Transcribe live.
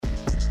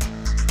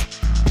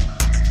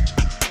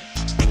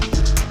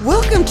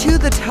Welcome to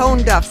the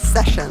Tone Duff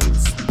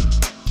Sessions,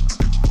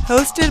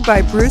 hosted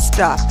by Bruce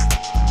Duff,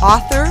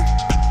 author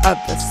of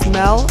The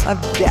Smell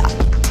of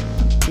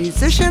Death,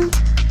 musician,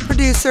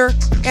 producer,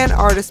 and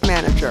artist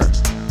manager.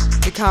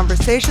 The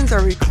conversations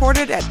are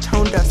recorded at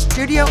Tone Duff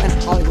Studio in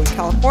Hollywood,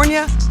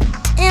 California,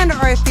 and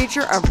are a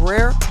feature of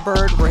Rare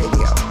Bird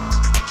Radio.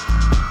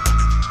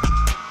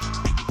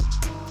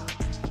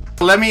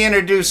 Let me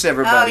introduce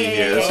everybody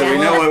here so we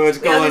know what's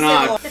going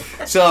on.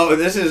 So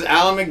this is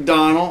Alan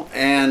McDonald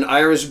and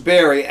Iris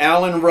Berry.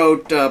 Alan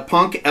wrote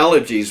Punk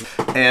Elegies,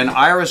 and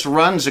Iris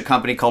runs a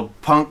company called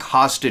Punk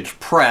Hostage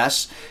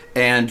Press.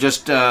 And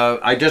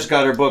I just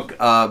got her book,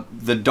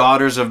 The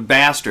Daughters of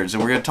Bastards,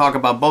 and we're going to talk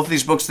about both of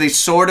these books. They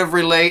sort of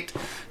relate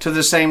to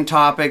the same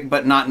topic,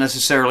 but not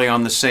necessarily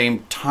on the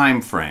same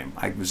time frame.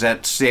 Is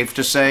that safe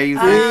to say, you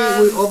think?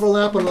 We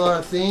overlap on a lot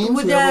of themes,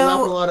 we overlap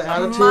on a lot of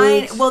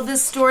attitudes.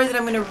 This story that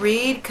I'm going to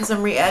read, because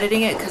I'm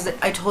re-editing it, because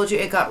I told you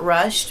it got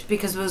rushed,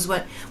 because it was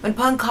when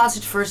Punk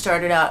Hostage first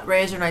started out,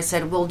 Razor and I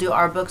said, we'll do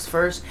our books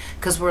first,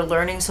 because we're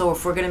learning, so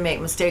if we're going to make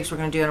mistakes, we're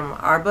going to do it on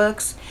our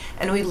books.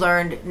 And we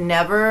learned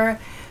never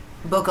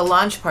book a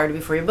launch party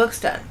before your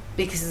book's done,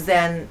 because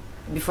then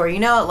before you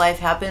know it, life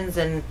happens,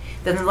 and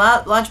then the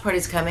launch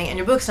party's coming and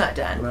your book's not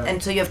done,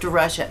 and so you have to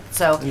rush it.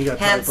 So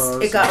hence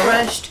it got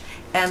rushed,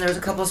 and there was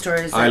a couple of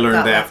stories that I learned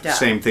got that left out.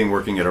 Same thing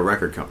working at a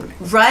record company.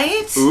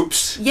 Right?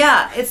 Oops.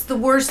 Yeah, it's the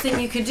worst thing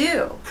you could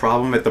do.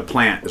 Problem at the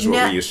plant is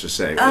what we used to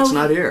say. It's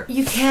not here.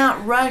 You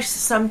can't rush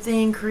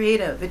something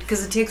creative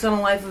because it takes on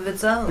a life of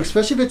its own.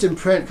 Especially if it's in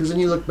print, because then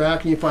you look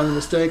back and you find the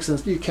mistakes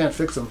and you can't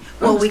fix them.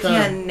 Well, we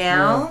can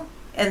now. Yeah.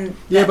 And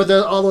but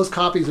all those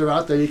copies are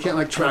out there. You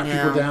can't track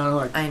people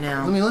down. I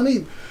know. Let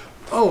me.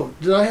 Oh,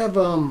 did I have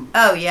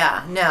Oh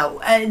yeah, no.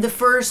 The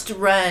first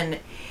run,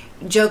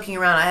 joking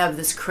around, I have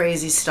this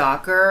crazy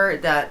stalker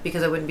that,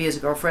 because I wouldn't be his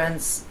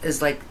girlfriend's,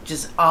 is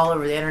just all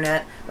over the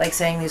internet,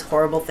 saying these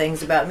horrible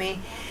things about me,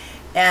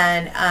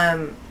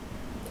 and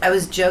I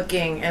was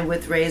joking and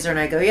with Razor, and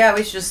I go, yeah,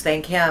 we should just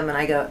thank him. And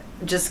I go,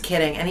 just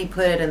kidding. And he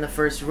put it in the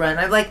first run.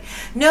 I'm like,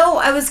 no,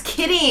 I was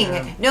kidding.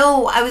 Yeah.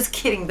 No, I was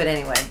kidding. But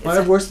anyway. I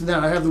have worse than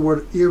that. I have the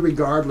word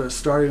irregardless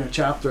starting a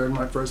chapter in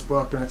my first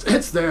book, and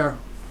it's there.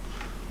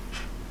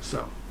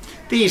 So.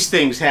 These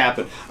things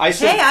happen. I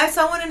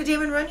saw one in a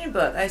Damon Runyon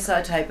book. I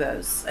saw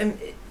typos.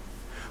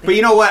 But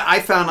you know what?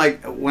 I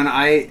found when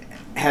I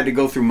had to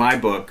go through my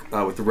book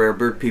with the Rare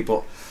Bird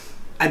people,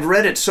 I'd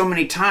read it so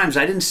many times,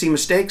 I didn't see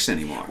mistakes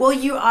anymore. Well,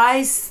 your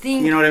eyes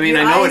think... You know what I mean?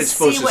 I know what it's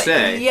supposed to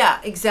say. Yeah,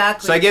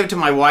 exactly. So I gave it to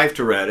my wife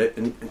to read it,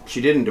 and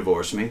she didn't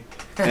divorce me.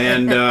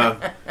 And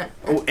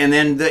and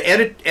then the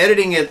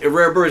editing at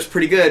Rare Bird is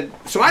pretty good.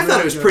 So I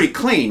thought it was pretty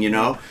clean,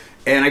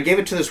 And I gave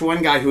it to this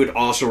one guy who had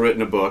also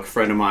written a book, a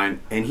friend of mine,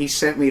 and he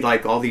sent me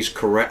all these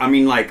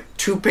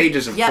 2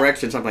 pages of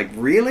corrections. I'm like,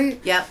 really?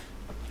 Yep.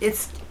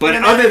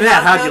 But other than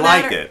that, how'd you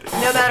like it?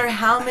 No matter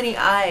how many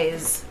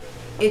eyes...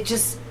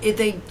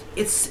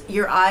 It's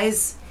your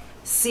eyes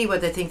see what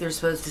they think they're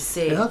supposed to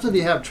see. It helps if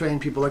you have trained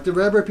people. The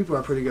Rare Bird people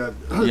are pretty good.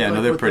 Yeah,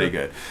 no, they're pretty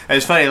good. And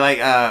it's funny,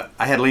 I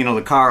had Lino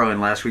Licaro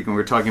in last week when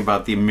we were talking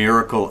about the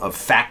miracle of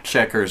fact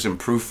checkers and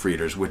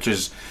proofreaders, which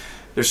is,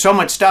 there's so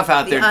much stuff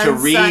out there to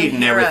read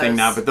and everything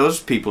now, but those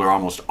people are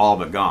almost all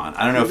but gone.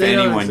 I don't know if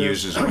anyone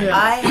uses them. Yeah.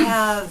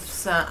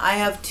 I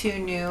have 2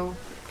 new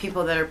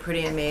people that are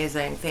pretty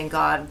amazing, thank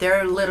God.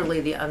 They're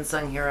literally the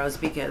unsung heroes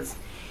because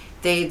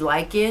they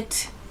like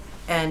it.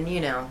 And,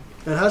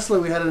 At Hustler,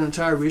 we had an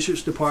entire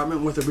research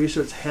department with a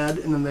research head,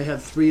 and then they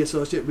had 3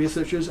 associate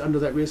researchers under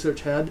that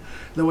research head.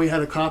 Then we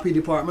had a copy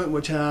department,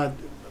 which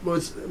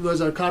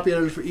was a copy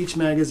editor for each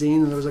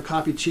magazine, and there was a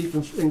copy chief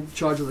in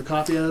charge of the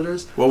copy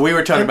editors. Well, we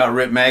were talking about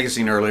Rip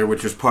Magazine earlier,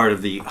 which was part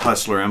of the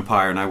Hustler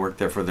empire, and I worked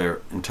there for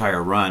their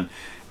entire run.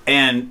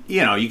 And,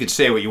 you could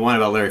say what you want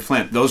about Larry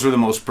Flynt. Those were the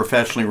most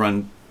professionally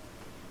run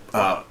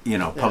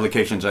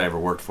publications I ever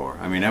worked for.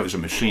 I mean, that was a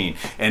machine.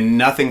 And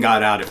nothing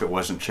got out if it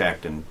wasn't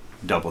checked and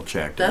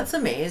double-checked. That's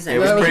amazing. It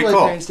was pretty really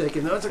cool.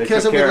 Painstaking.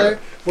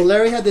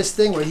 Larry had this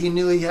thing where he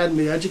knew he hadn't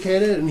been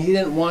educated, and he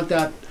didn't want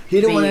that.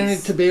 He didn't want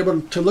anyone to be able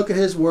to look at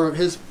his work,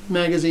 his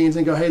magazines,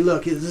 and go, hey,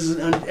 look, this is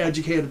an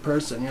uneducated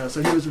person.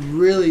 So he was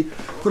really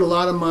put a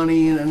lot of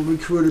money in and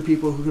recruited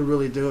people who could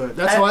really do it.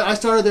 That's why I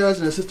started there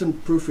as an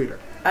assistant proofreader.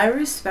 I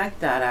respect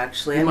that,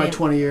 actually. In my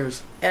 20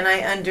 years. And I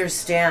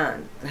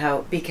understand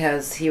how,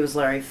 because he was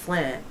Larry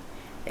Flynt,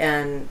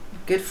 and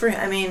good for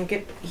him. He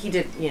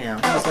did, he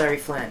was Larry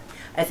Flynt.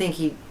 I think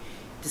he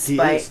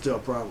is still,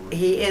 probably.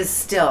 He is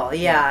still,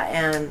 yeah.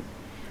 And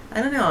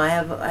I don't know, I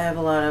have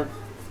a lot of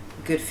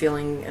good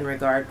feeling and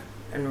regard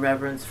and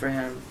reverence for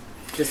him,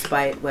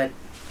 despite what,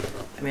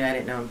 I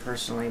didn't know him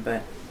personally,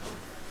 but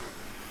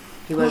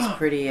he was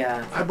pretty...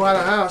 I bought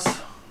a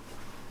house.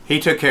 He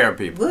took care of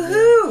people.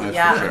 Woohoo!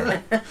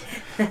 Yeah.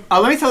 Sure.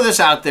 Let me throw this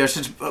out there,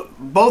 since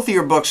both of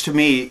your books, to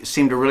me,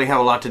 seem to really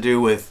have a lot to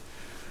do with...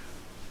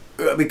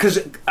 because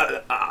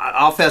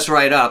I'll fess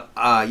right up.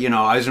 I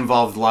was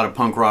involved with a lot of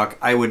punk rock.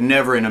 I would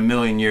never in a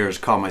million years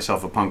call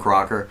myself a punk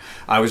rocker.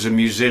 I was a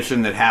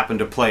musician that happened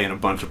to play in a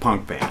bunch of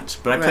punk bands.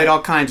 But I played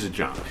all kinds of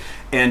junk.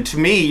 And to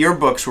me, your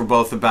books were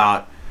both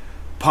about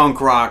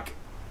punk rock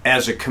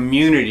as a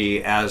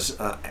community, as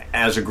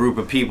a group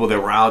of people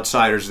that were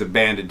outsiders that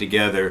banded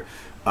together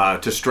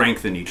to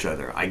strengthen each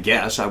other, I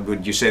guess.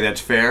 Would you say that's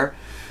fair?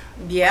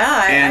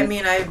 Yeah, I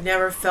mean, I've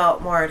never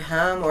felt more at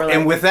home.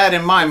 And with that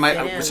in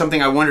mind,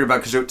 something I wondered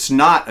about, because it's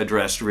not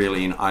addressed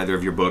really in either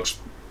of your books,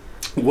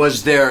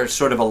 was there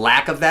sort of a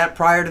lack of that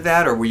prior to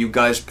that, or were you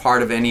guys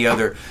part of any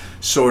other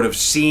sort of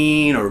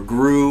scene or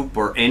group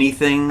or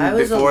anything before that?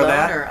 I was a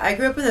loner. I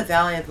grew up in the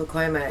Valley of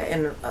Pacoima,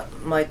 and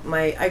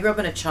I grew up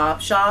in a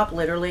chop shop,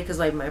 literally, because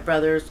my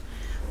brothers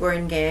were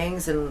in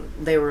gangs, and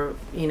they were,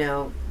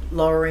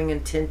 lowering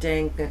and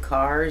tinting the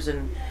cars,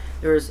 and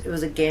it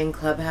was a gang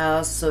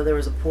clubhouse, so there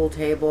was a pool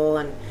table,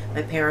 and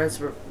my parents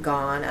were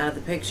gone out of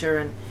the picture,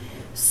 and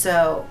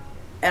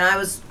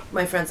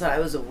my friends thought I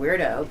was a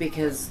weirdo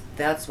because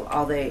that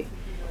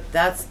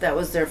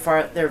was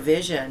their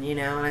vision,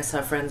 and I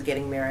saw friends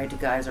getting married to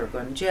guys that were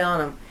going to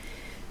jail,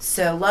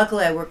 so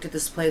luckily I worked at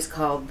this place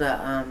called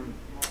the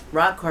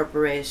Rock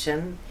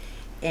Corporation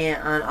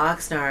on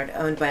Oxnard,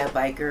 owned by a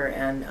biker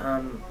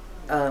and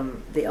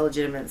the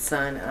illegitimate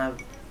son of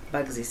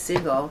Bugsy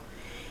Siegel.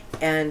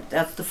 And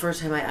that's the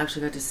first time I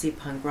actually got to see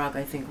punk rock.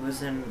 I think it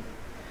was in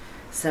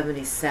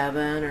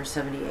 77 or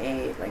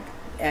 78. Like,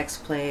 X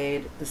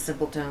played, the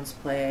Simpletons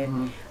played.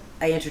 Mm-hmm.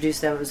 I introduced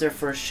them. It was their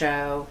first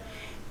show.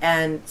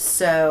 And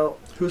so...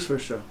 Whose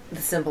first show?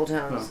 The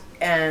Simpletons. Oh.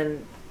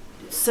 And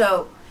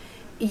so,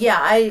 yeah,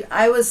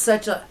 I was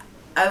such a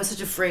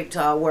freak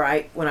to where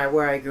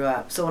I grew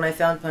up. So when I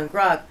found punk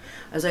rock,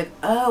 I was like,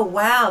 oh,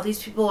 wow,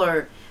 these people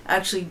are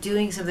actually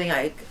doing something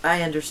I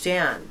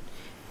understand.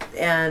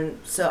 And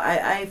so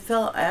I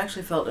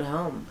actually felt at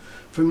home.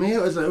 For me,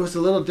 it was a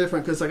little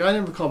different because I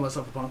never called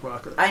myself a punk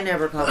rocker. I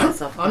never called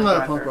myself a punk rocker. I'm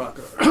not a punk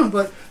rocker.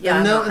 But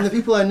and the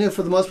people I knew,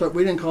 for the most part,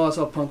 we didn't call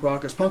ourselves punk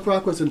rockers. Punk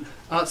rock was an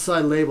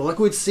outside label. Like,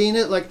 we'd seen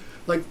it, like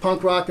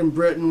punk rock in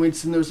Britain. We'd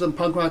seen there was some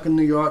punk rock in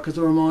New York because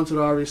the Ramones had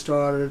already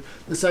started.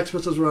 The Sex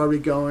Pistols were already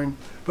going.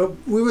 But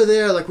we were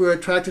there, like, we were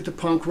attracted to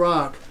punk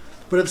rock.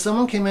 But if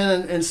someone came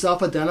in and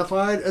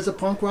self-identified as a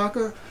punk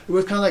rocker, it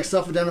was kind of like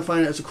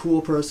self-identifying as a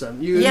cool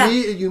person. You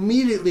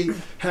immediately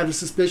had a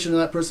suspicion of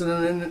that person,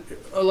 and in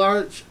a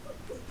large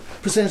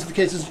percentage of the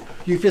cases,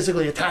 you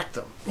physically attacked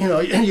them.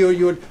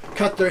 You would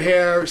cut their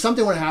hair.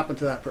 Something would happen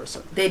to that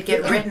person. They'd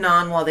get written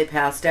on while they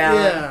passed out.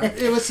 Yeah,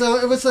 it was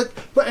like,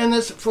 and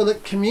this for the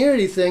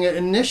community thing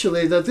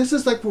initially. That this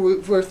is like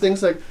where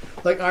things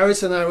like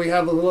Iris and I, we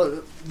have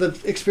the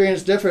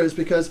experience differs,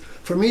 because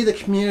for me the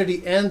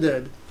community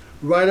ended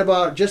right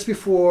about just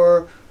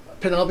before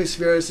Penelope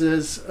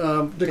Spheeris'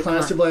 Decline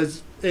of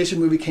Civilization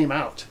movie came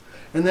out.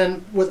 And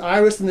then with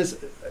Iris and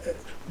this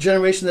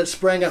generation that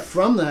sprang up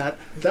from that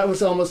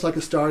was almost like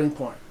a starting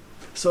point.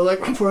 So like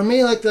for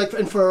me, like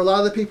and for a lot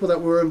of the people that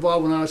were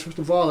involved when I was first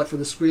involved, like for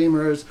the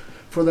Screamers,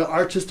 for the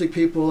artistic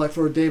people, like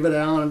for David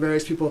Allen and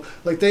various people,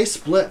 like they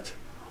split.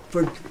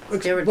 For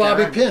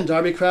Bobby Pinn,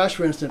 Darby Crash,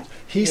 for instance,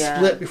 he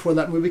split before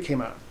that movie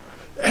came out.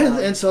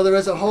 And so there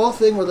was a whole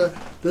thing where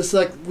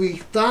we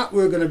thought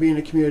we were going to be in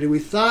a community. We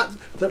thought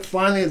that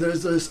finally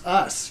there's this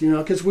us,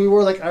 because we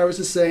were, like Iris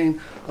is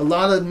saying, a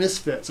lot of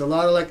misfits, a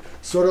lot of like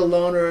sort of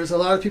loners, a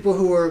lot of people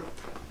who were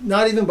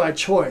not even by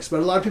choice, but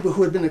a lot of people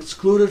who had been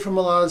excluded from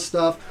a lot of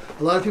stuff,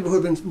 a lot of people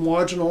who had been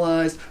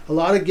marginalized, a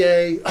lot of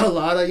gay, a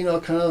lot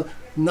of, kind of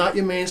not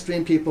your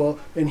mainstream people.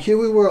 And here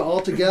we were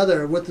all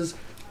together with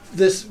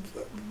this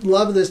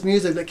love of this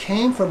music that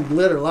came from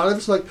Glitter. A lot of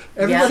us, like,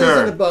 everybody's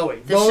into Bowie.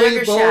 Bowie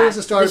was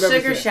the start of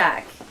everything. The Sugar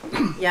Shack.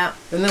 Yeah.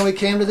 And then we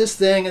came to this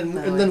thing, and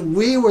then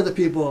we were the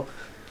people,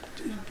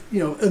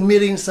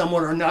 admitting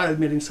someone or not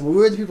admitting someone.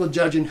 We were the people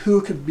judging who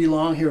could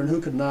belong here and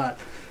who could not.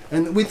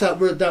 And we thought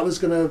that was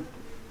going to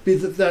be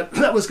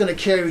that was going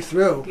to carry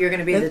through. You're going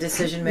to be the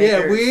decision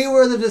makers. Yeah, we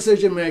were the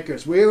decision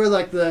makers. We were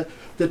like the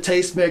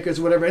taste makers,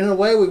 whatever. And in a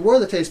way, we were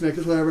the taste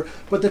makers, whatever.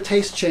 But the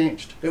taste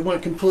changed. It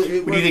went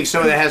completely. What do you think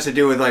some of that has to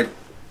do with, like,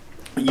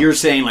 you're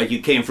saying, like, you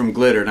came from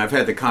Glitter, and I've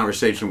had the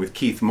conversation with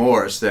Keith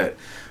Morris that,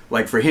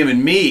 like, for him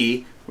and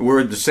me,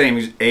 we're the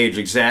same age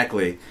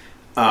exactly.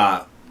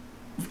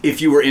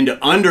 If you were into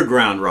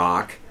underground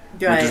rock,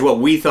 which is what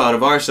we thought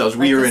of ourselves,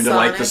 we were into Sonics,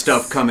 like the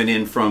stuff coming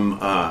in from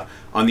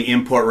on the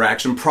import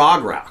racks and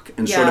prog rock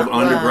and sort of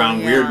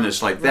underground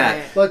weirdness like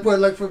that. Like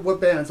for what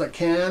bands? Like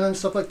Can and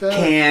stuff like that?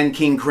 Can,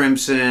 King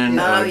Crimson,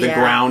 the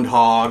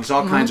Groundhogs,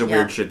 all kinds of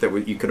weird shit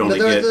that you could only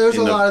get in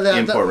the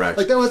import racks.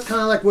 Like that was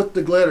kind of like with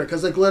the Glitter,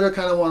 because the Glitter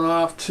kind of went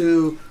off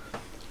to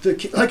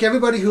like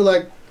everybody who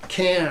liked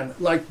Can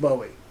liked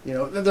Bowie.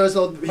 There's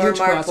a huge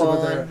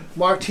crossover there.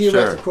 Mark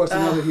T-Rex, of course,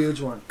 another huge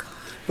one.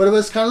 But it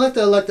was kind of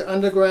like the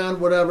underground,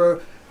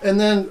 whatever. And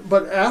then,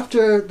 but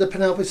after the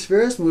Penelope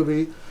Spheeris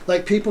movie,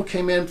 like, people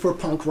came in for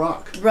punk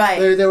rock. Right.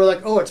 They were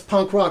like, oh, it's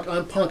punk rock.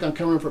 I'm punk. I'm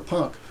coming for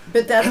punk.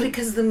 But that's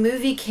because the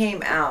movie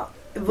came out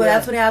But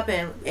that's what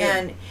happened,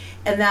 and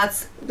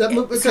that's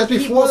because so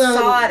people before that,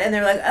 saw it and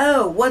they're like,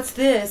 oh, what's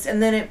this?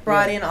 And then it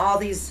brought in all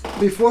these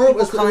before it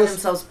was calling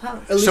themselves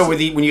punks. So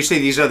when you say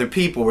these other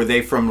people, were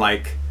they from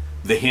like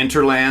the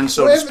hinterland,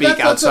 so to speak,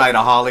 outside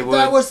of Hollywood?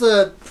 That was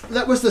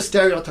the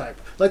stereotype.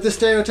 Like the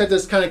stereotype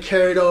that's kind of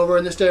carried over,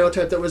 and the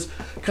stereotype that was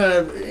kind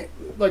of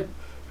like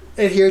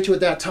adhered to at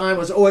that time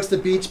was, it's the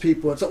beach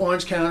people, it's the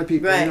Orange County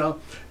people, right. you know.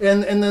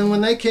 And then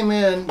when they came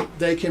in.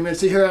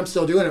 See, here I'm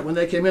still doing it. When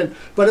they came in,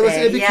 but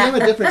it became a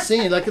different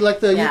scene. Like you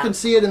can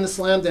see it in the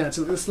slam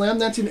dancing. The slam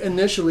dancing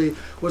initially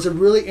was a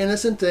really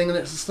innocent thing,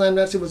 and slam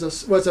dancing was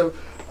a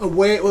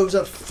way. It was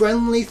a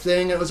friendly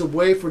thing. It was a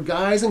way for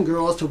guys and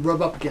girls to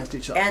rub up against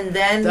each other. And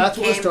then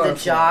came the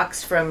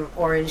jocks from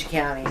Orange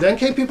County. Then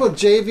came people,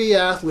 JV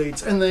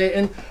athletes, and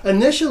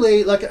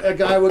initially like a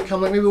guy would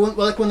come, like maybe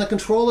when the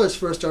Controllers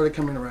first started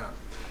coming around,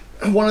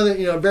 one of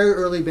the very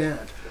early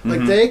band,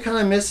 like they kind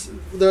of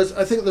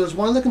I think there was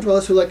one of the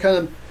Controllers who like kind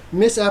of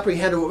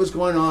misapprehended what was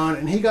going on,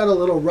 and he got a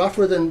little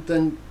rougher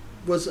than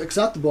was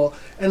acceptable,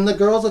 and the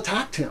girls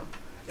attacked him.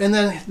 And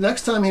then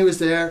next time he was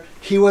there,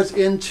 he was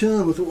in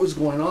tune with what was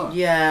going on.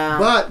 Yeah.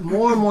 But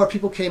more and more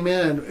people came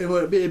in.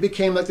 It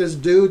became like this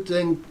dude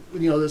thing,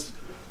 this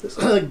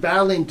like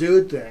battling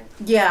dude thing.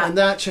 Yeah. And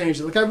that changed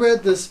it. Like I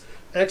read this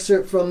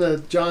excerpt from the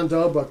John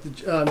Doe book,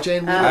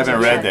 Jane Whelan. I haven't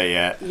read that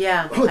yet.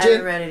 Yeah, I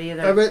haven't read it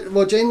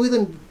either. Jane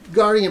Whelan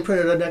Guardian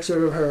printed an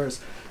excerpt of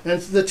hers.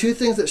 And the two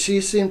things that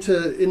she seemed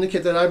to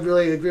indicate that I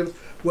really agree with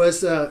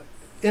was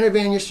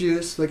intravenous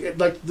use,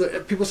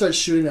 people started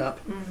shooting up,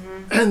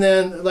 and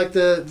then like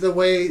the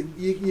way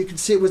you could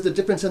see it was the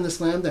difference in the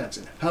slam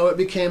dancing, how it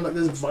became like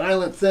this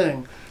violent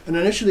thing, and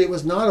initially it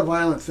was not a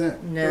violent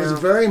thing. No. It was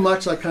very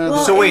much like kind of.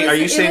 So wait, are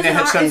you saying they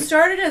had some? It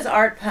started as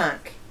art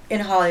punk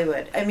in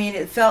Hollywood. I mean,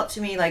 it felt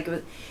to me like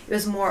it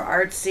was more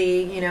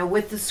artsy,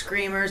 with the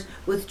screamers,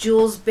 with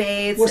Jules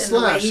Bates and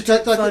Slash. The way he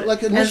took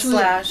like initially,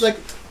 and Slash.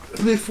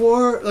 like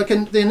before,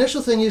 the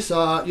initial thing you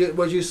saw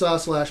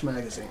Slash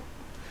magazine.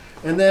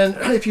 And then,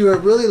 if you were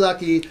really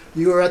lucky,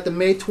 you were at the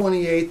May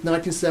 28th,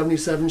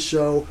 1977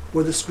 show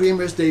where the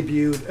Screamers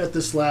debuted at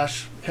the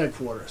Slash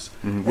headquarters.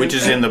 Mm-hmm. Which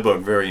is in the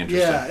book. Very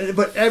interesting. Yeah,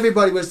 but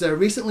everybody was there.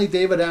 Recently,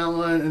 David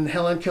Allen and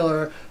Helen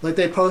Keller,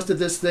 they posted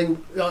this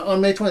thing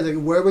on May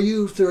 28th. Where were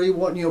you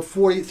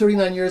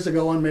 39 years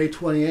ago on May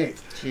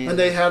 28th? Jeez. And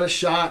they had a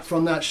shot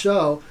from that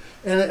show.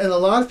 And a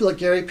lot of people, like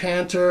Gary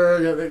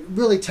Panter,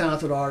 really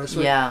talented artists.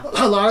 Yeah.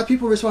 A lot of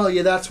people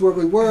responded, that's where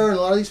we were. And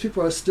a lot of these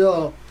people are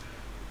still...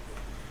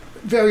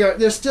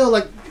 they're still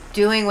like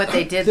doing what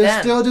they did they're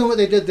then. Still doing what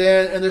they did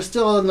then, and they're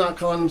still not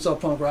calling themselves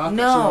punk rockers.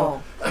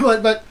 No.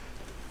 But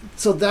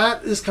so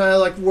that is kind of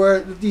like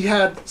where you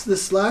had the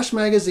Slash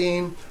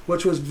magazine,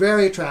 which was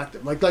very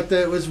attractive.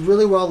 It was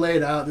really well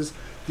laid out.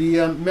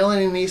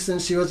 Melanie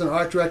Neeson, she was an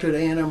art director at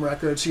A&M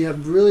Records. She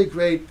had really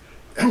great,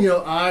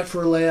 eye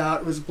for layout.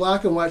 It was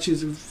black and white. She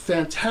was a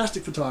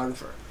fantastic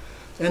photographer.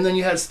 And then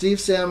you had Steve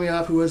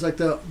Samioff, who was like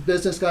the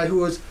business guy who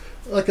was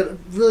like a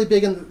really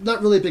big, and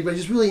not really big, but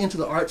he's really into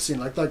the art scene,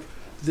 like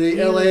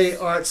the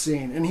LA art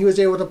scene, and he was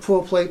able to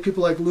pull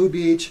people like Lou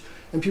Beach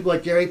and people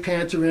like Gary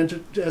Panter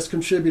in as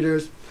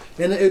contributors.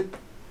 And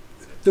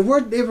the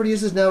word everybody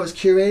uses now is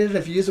curated.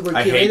 If you use the word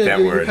curated,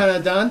 you're kind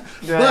of done.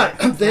 Right.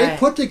 But they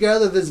put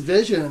together this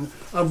vision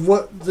of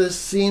what this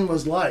scene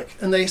was like,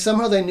 and they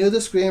knew the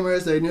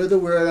Screamers, they knew the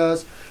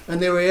Weirdos, and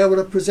they were able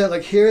to present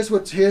here's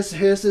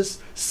this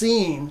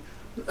scene.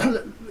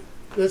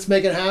 Let's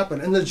make it happen.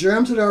 And the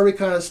Germs had already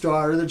kind of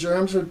started. The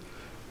Germs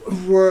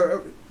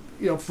were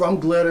from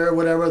Glitter or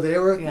whatever.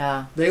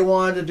 They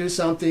wanted to do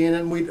something,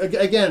 and we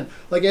again,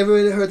 like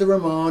everybody heard the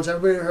Ramones,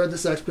 everybody heard the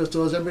Sex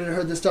Pistols, everybody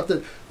heard the stuff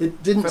that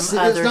it didn't. From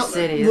other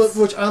cities.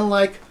 Which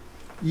unlike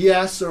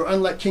Yes or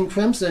unlike King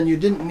Crimson, you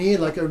didn't need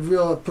like a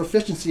real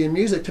proficiency in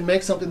music to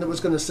make something that was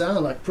going to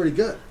sound like pretty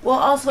good. Well,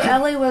 also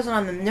LA wasn't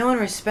on the. No one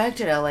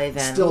respected LA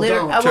then. Still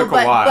don't. Took a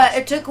while. But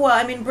it took a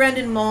while. I mean,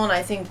 Brendan Mullen,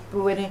 I think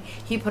when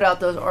he put out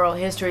those oral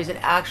histories, it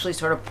actually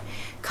sort of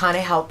kind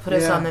of helped put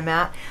us on the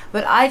map.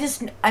 But I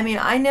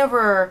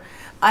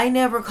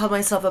never called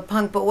myself a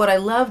punk, but what I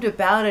loved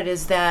about it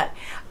is that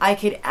I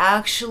could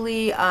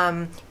actually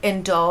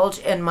indulge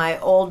in my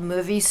old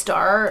movie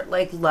star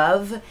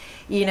love,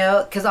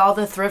 because all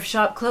the thrift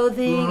shop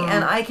clothing,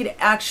 and I could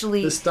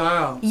actually the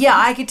style. Yeah,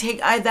 I could take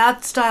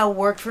that style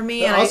worked for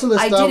me, and also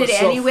I did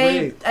it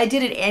anyway. So I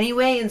did it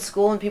anyway in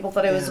school, and people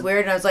thought it was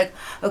weird, and I was like,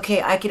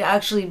 okay, I could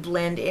actually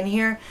blend in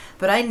here.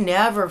 But I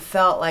never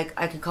felt like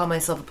I could call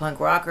myself a punk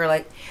rocker.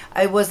 Like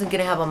I wasn't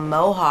gonna have a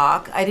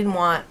mohawk. I didn't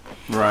want.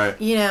 Right.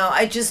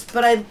 I just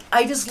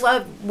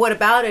love what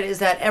about it is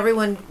that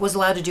everyone was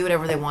allowed to do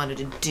whatever they wanted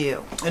to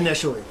do.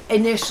 Initially.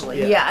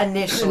 Initially,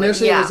 Initially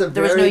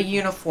there was no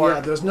uniform.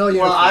 Yeah, there was no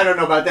uniform. Well, I don't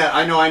know about that.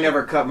 I know I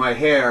never cut my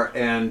hair,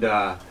 and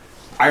I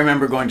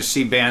remember going to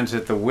see bands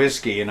at the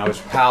Whiskey, and I was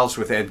pals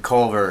with Ed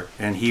Culver,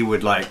 and he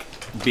would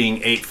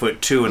being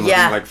 8'2" and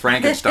looking like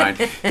Frankenstein,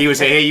 he would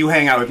say, "Hey, you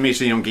hang out with me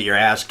so you don't get your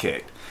ass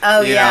kicked."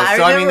 Oh, yeah.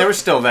 So I mean, there was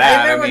still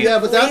that. Yeah,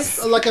 but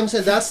that's like I'm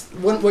saying. That's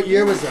what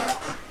year was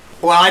that?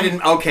 Well, I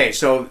didn't. Okay,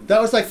 so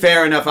That was like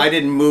fair enough. I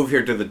didn't move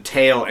here to the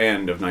tail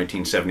end of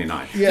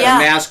 1979. Yeah. The Yeah.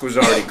 mask was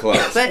already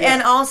closed. But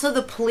and also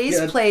the police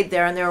Yeah. played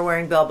there and they were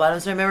wearing bell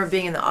bottoms. I remember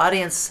being in the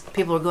audience,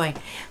 people were going,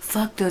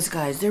 "Fuck those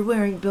guys! They're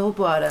wearing bell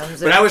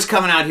bottoms." But I was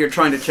coming out here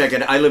trying to check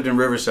it. I lived in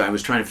Riverside. I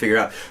was trying to figure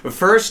out. But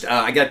first,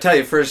 I got to tell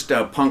you, first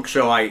punk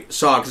show I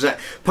saw, because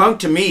punk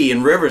to me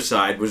in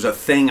Riverside was a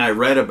thing I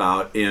read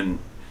about in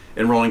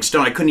Rolling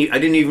Stone. I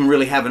didn't even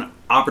really have an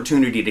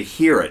opportunity to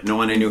hear it. No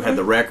one I knew had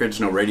the records.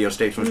 No radio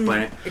station was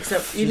playing it.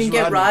 Except you didn't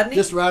get Rodney.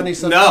 Just Rodney.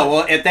 No,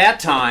 well, at that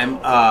time,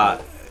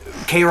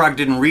 K-Rock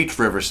didn't reach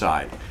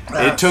Riverside.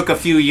 It took a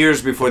few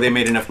years before they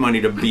made enough money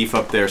to beef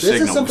up their This is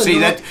signal. something See, no-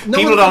 that no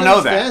people one don't can know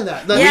understand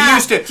that. that. We Yeah.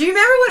 used to. Do you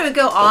remember when it would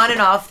go on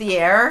and off the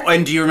air?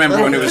 And do you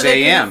remember when it was So they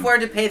couldn't AM?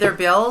 afford to pay their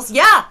bills.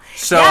 Yeah.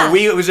 So yeah.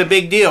 it was a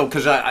big deal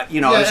because I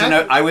Yeah,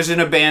 I was in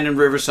a band in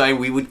Riverside.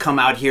 We would come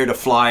out here to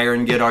Flyer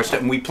and get our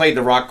stuff, and we played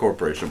the Rock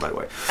Corporation, by the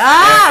way.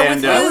 Ah,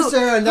 And, with I who? was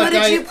there, and that Who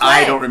did guy- you play?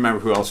 I don't remember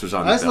who else was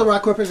on That's the the bill.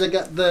 Rock Corporation that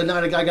got the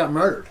night a guy got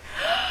murdered.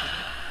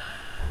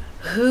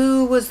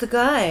 Who was the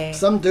guy?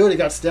 Some dude, he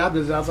got stabbed at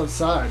his house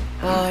outside.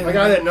 Oh, I Like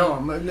I didn't know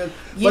him. But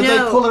they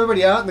pulled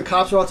everybody out, and the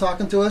cops were all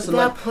talking to us. And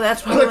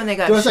That's probably when they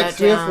got there was like shut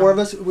 3 or down. 4 of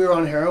us. We were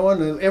on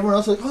heroin, and everyone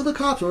else was like, "Oh, the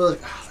cops!" We were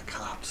like, "Oh, the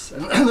cops!"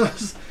 And it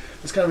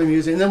was kind of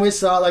amusing. And then we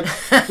saw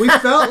we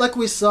felt like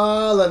we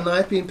saw the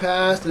knife being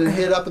passed and it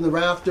hit up in the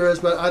rafters,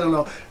 but I don't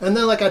know. And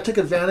then I took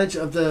advantage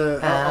of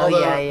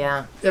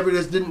yeah. everybody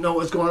just didn't know what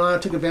was going on. I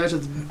took advantage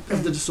of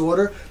the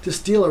disorder to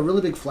steal a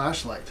really big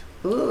flashlight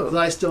Ooh. that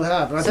I still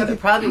have. And I So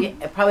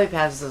think it probably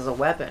passes as a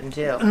weapon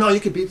too. no, you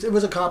could beat. It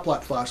was a cop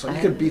lock flashlight.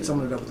 You could beat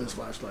someone up with this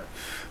flashlight.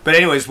 But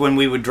anyways, when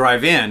we would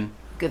drive in,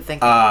 Good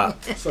thinking.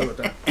 So with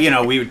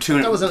that. we would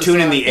tune That was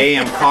in the inside.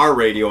 AM car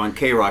radio on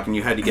K-Rock, and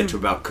you had to get to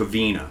about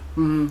Covina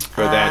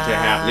for that to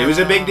happen. It was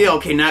a big deal.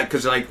 Okay, not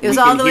because we was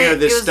all can the way- hear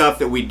this it was- stuff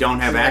that we don't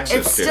have access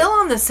it's to. still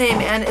on the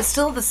same end. It's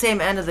still the same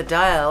end of the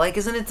dial. Like,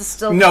 isn't it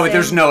still? No, the but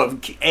there's same? no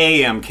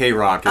AM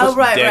K-Rock. It Oh, was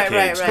right,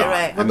 decades right. gone.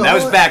 But And the that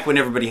was whole- back when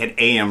everybody had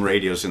AM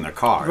radios in their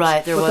cars.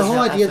 Right, there But was the whole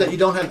no idea that FM. you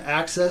don't have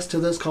access to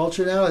this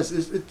culture now is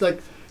it's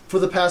like for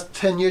the past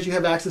 10 years you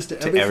have access to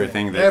everything.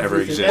 everything that ever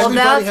existed. Well,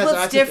 Everybody that's has what's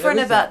access to different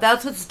everything.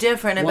 that's what's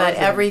different One about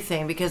thing.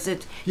 everything because you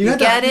You had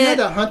to- get you it, had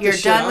to hunt you're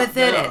this done shit with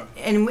out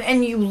it, down.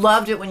 and you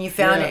loved it when you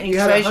found Yeah, it and you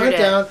had to hunt treasured it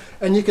it. down,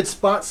 and you could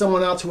spot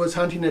someone else who was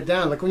hunting it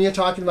down. Like when you're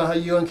talking about how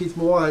you and Keith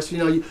Morris,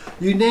 you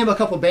name a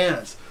couple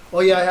bands. Oh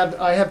yeah,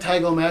 I have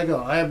Tago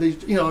Mago. I have these,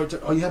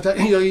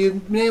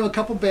 you name a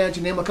couple bands,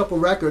 you name a couple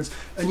records,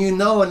 and you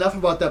know enough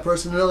about that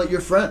person to know that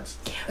you're friends.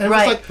 And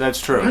Right. It was like,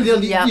 That's true.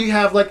 Yeah. You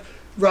have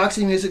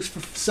Roxy Music's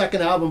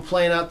second album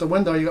playing out the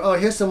window. You go, oh,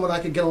 here's someone I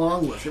could get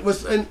along with. It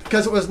was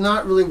because it was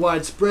not really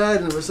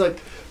widespread, and it was like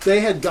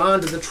they had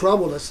gone to the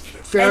trouble to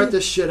ferret And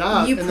this shit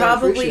out. You and they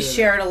probably appreciated it.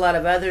 shared a lot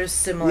of others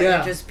similar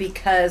Yeah. just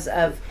because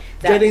of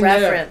that Getting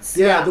reference.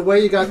 there. Yeah, the way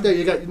you got there,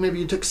 maybe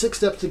you took 6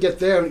 steps to get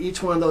there, and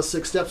each one of those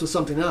 6 steps was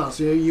something else.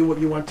 You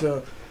went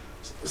to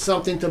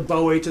something to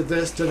Bowie, to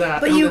this, to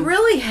that. But and you then-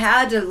 really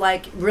had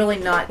to really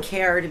not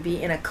care to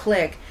be in a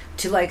clique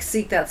to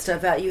seek that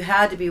stuff out. You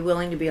had to be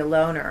willing to be a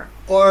loner.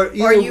 or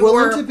or you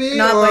willing were to be,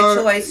 not or by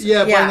choice.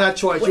 Yeah, Yeah. by not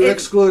choice. Well, You were it-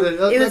 excluded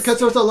it was- because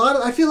there was a lot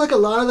of. I feel like a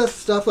lot of the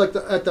stuff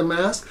at the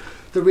Mask.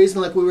 The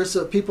reason we were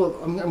so people,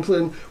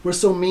 including, were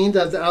so mean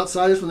to the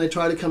outsiders when they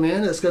tried to come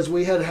in is because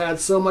we had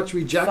so much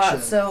rejection.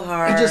 Fought so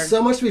hard. And just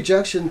so much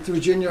rejection through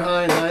junior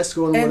high and high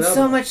school and And whatever.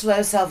 so much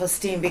low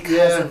self-esteem because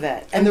Yeah. of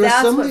it. And And there was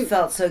that's so what many-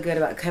 felt so good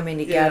about coming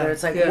together. Yeah,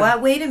 It's like, yeah.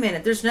 wait a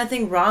minute, there's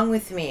nothing wrong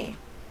with me.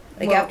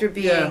 Well, After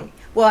being... yeah.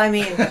 Well, I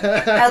mean,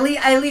 at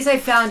least I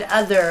found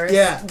others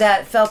Yeah.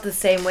 that felt the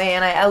same way,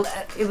 and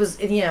it was,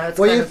 it's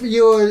Well, kind of...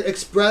 you would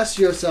express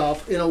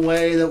yourself in a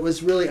way that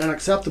was really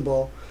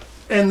unacceptable,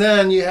 and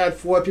then you had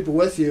 4 people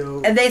with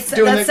you, And they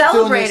doing the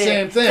celebrated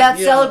same thing. that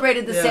Yeah,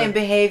 celebrated the yeah. same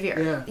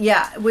behavior.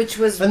 Yeah. Which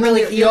was And then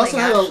really you healing, also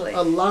had actually.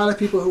 a lot of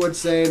people who would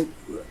say,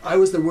 I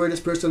was the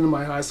weirdest person in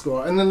my high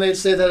school. And then they'd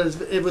say that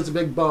it was a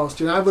big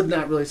boast. And I would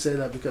not really say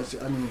that because,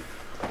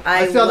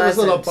 I felt it was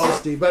a little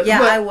boasty. But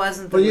I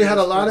wasn't the But you had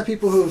a weirdest lot of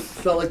people who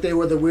felt like they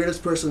were the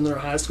weirdest person in their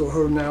high school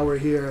who now were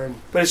here. And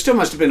But it still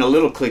must have been a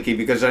little cliquey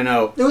because I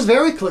know it was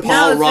very clicky.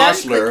 No, Paul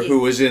it's very Rossler, cliquey. who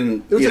was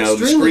in It was the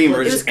extremely cliquey.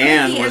 Screamers, It was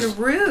and cliquey was and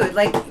rude.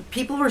 Like,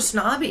 people were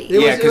snobby. It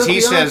was- yeah, because he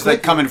beyond says that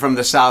cliquey. coming from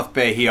the South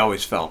Bay, he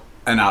always felt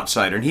an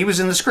outsider, and he was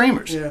in the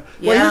Screamers. Yeah. Well,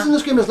 he Yeah. was in the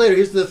Screamers later.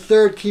 He's the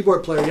 3rd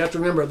keyboard player. You have to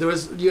remember there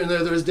was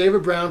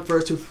David Brown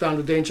first, who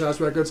founded Dane Shaw's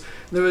Records.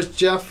 There was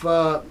Jeff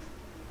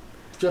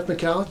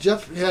McCall.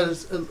 Jeff had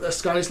a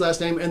Scottish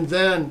last name, and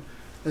then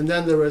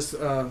there was.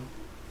 But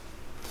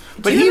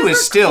Do you he remember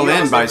was still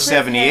in by Cliffhanger?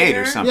 78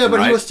 or something, Yeah, but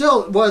right? he was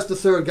the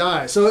 3rd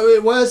guy. So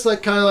it was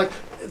kind of like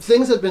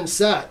things had been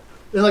set,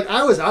 and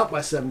I was out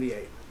by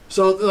 78.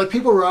 So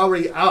people were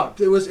already out.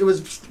 It was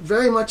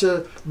very much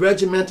a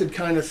regimented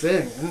kind of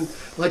thing, and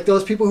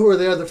those people who were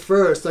there the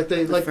first,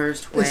 The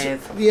first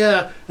wave.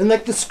 Yeah, and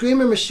the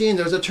Screamer Machine.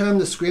 There was a term,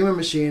 the Screamer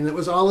Machine. It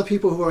was all the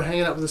people who were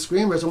hanging out with the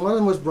Screamers, and one of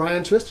them was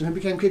Brian Tristan, who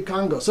became Kid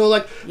Congo. So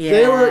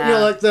they were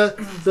Yeah.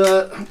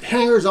 the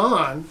hangers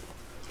on.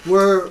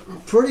 were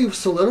pretty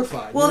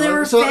solidified. Well, they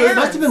were so fans. it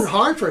must have been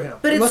hard for him.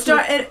 But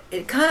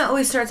it kind of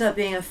always starts out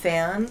being a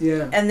fan.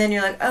 Yeah. And then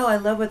you're like, oh, I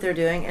love what they're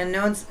doing, and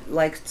no one's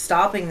like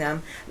stopping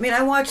them. I mean,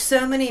 I watch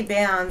so many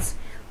bands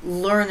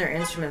learn their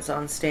instruments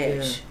on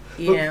stage.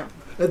 Yeah. You know.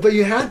 But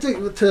you had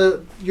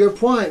to your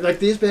point, like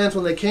these bands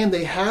when they came,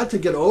 they had to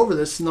get over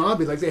this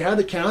snobby, like they had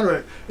to counter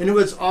it, and it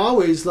was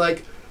always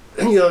like,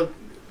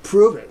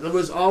 prove it. There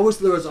was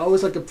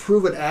always like a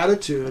prove it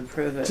attitude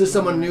to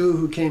someone new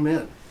who came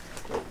in.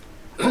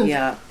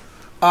 Yeah.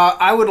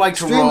 I would like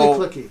to roll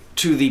clicky.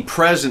 To the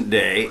present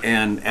day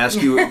and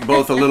ask you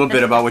both a little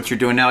bit about what you're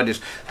doing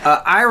nowadays.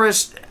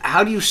 Iris,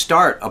 how do you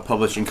start a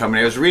publishing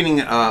company? I was reading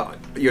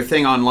your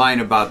thing online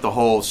about the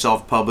whole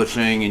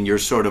self-publishing, and you're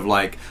sort of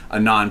like a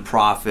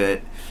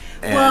non-profit.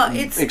 And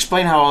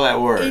explain how all that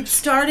works. It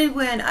started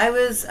when I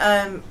was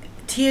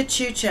Tia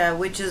Chucha,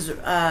 which is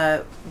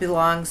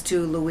belongs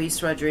to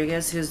Luis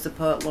Rodriguez, who's the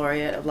poet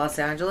laureate of Los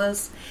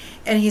Angeles,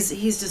 and he's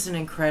just an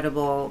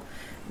incredible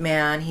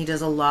man. He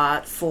does a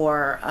lot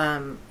for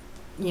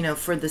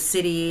for the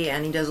city,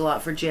 and he does a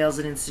lot for jails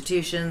and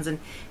institutions, and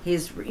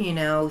he's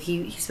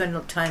he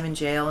spent time in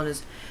jail and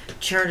has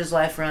turned his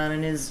life around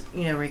and is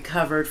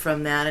recovered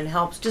from that, and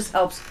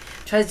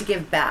tries to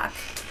give back.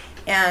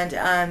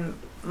 And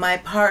my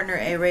partner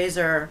A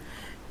Razor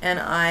and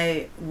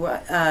I,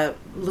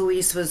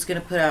 Luis was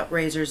going to put out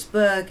Razor's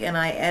book, and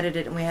I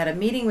edited, and we had a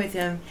meeting with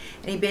him,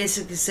 and he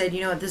basically said,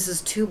 this is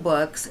 2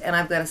 books, and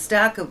I've got a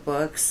stack of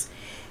books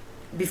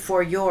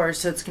before yours,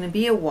 so it's going to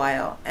be a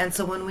while. And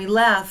so when we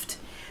left,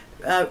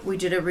 we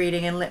did a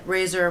reading, and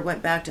Razor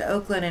went back to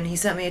Oakland, and he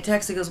sent me a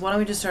text. He goes, why don't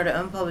we just start our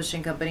own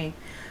publishing company?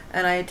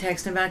 And I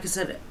texted him back and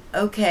said,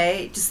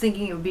 okay, just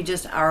thinking it would be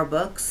just our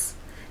books,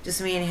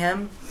 just me and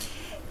him.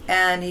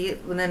 And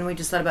then we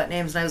just thought about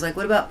names, and I was like,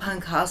 what about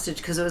Punk Hostage?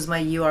 Because it was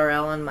my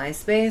URL on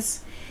MySpace.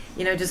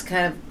 Just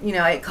kind of,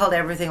 I called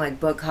everything like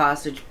book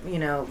hostage,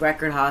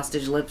 record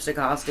hostage, lipstick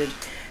hostage.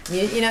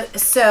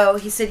 So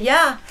he said,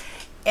 yeah.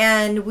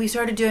 And we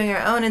started doing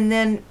our own, and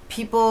then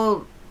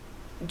people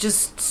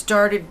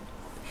that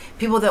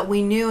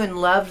we knew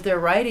and loved their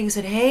writing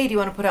said, hey, do you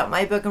want to put out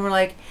my book? And we're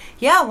like,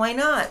 yeah, why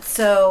not?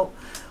 So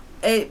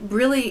it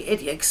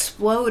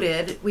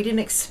exploded. We didn't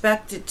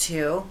expect it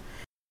to.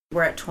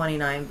 We're at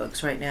 29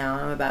 books right now.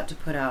 I'm about to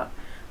put out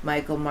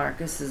Michael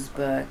Marcus's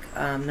book,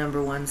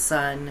 Number One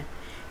Son,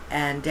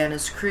 and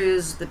Dennis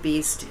Cruz, The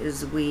Beast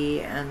Is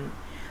We, and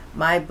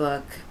my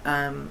book,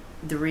 The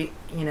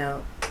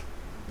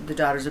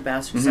Daughters of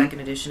Bastard, second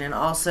edition, and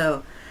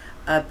also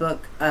a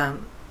book,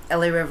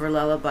 LA River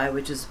Lullaby,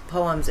 which is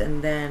poems,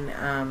 and then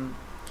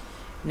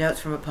Notes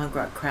from a Punk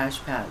Rock Crash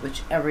Pad,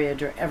 which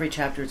every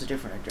chapter is a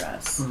different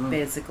address,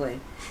 basically,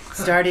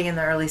 starting in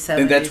the early 70s.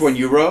 And that's when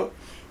you wrote?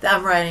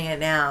 I'm writing it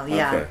now,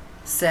 yeah. Okay.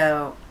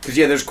 So. Because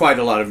there's quite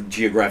a lot of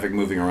geographic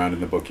moving around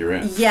in the book you're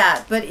in.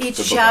 Yeah, but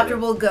each chapter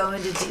will go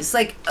into it's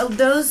like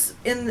those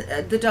in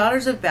the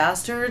Daughters of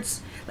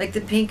Bastards, like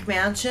the Pink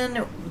Mansion,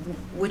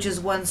 which is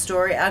one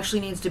story,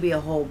 actually needs to be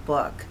a whole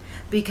book,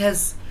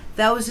 because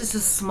that was just a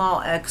small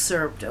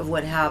excerpt of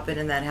what happened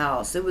in that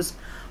house. It was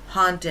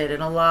haunted,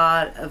 and a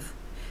lot of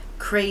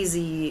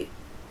crazy.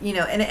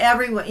 And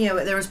everyone,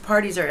 there was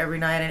parties there every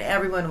night, and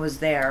everyone was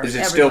there. Is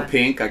it still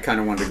pink? I kind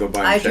of wanted to go by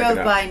and check it out. I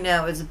drove by,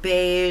 no, it's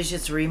beige,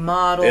 it's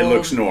remodeled. It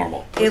looks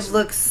normal. It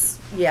looks,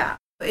 yeah.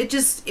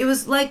 It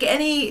was like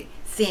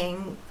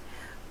anything,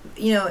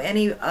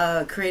 any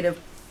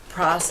creative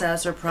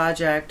process or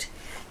project,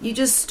 you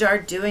just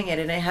start doing it,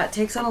 and it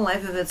takes on a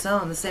life of its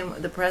own.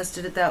 The press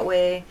did it that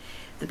way.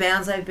 The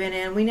bands I've been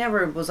in, we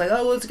never was like,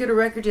 oh, let's get a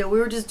record deal. We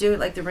were just doing it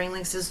like the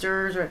Ringling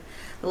Sisters or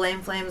the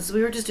Lame Flames.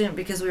 We were just doing it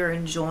because we were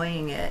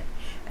enjoying it.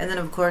 And then,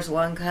 of course,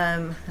 along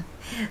come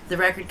the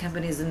record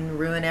companies and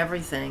ruin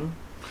everything.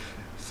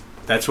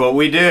 That's what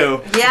we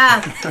do.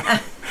 Yeah.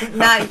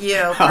 Not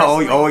you.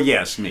 Oh,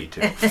 yes, me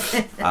too.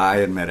 I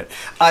admit it.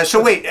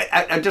 So wait,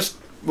 I just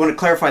want to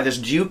clarify this.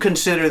 Do you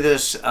consider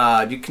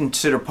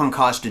Punk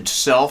Hostage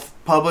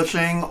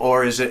self-publishing,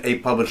 or is it a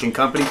publishing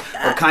company,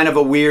 or kind of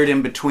a weird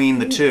in between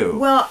the two?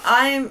 Well,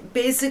 I'm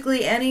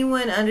basically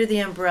anyone under the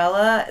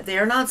umbrella.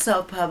 They're not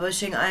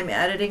self-publishing. I'm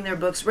editing their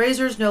books.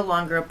 Razor's no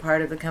longer a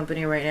part of the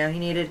company right now. He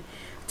needed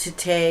to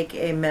take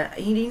a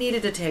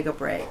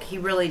break. He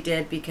really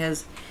did,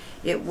 because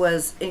it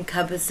was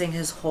encompassing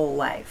his whole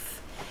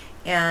life,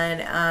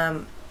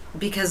 and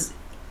because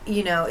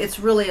it's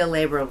really a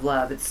labor of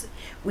love.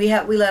 We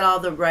let all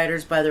the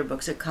writers buy their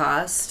books at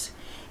cost,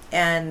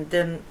 and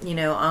then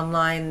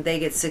online they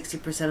get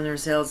 60% of their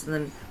sales, and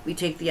then we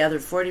take the other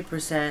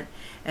 40%,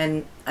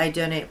 and I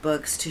donate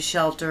books to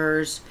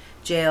shelters,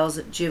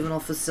 jails, juvenile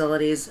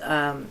facilities,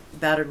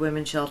 battered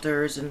women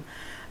shelters, and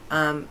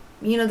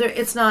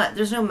there's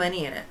no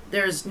money in it.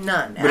 There's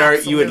none. But are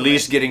you at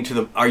least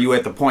are you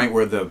at the point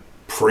where the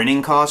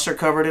printing costs are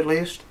covered, at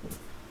least,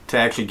 to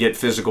actually get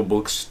physical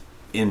books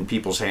in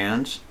people's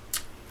hands?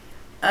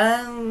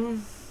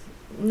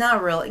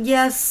 Not really.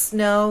 Yes,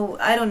 no,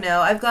 I don't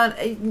know.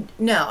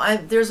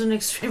 There's an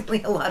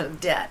extremely a lot of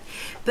debt,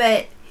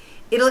 but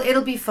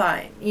it'll be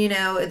fine. You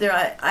know,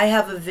 I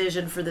have a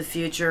vision for the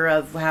future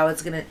of how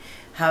it's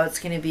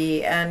gonna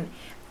be, and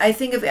I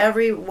think of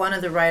every one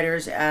of the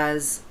writers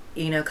as,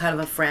 you know, kind of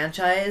a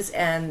franchise,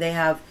 and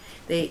they're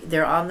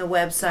on the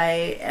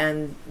website,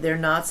 and they're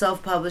not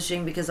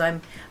self-publishing because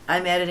I'm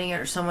editing it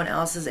or someone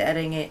else is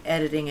editing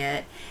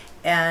it,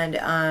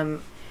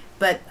 and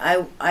but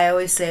I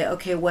always say,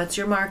 okay, what's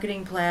your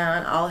marketing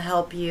plan? I'll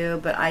help you,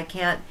 but I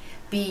can't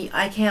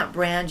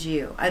brand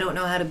you. I don't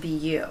know how to be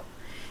you.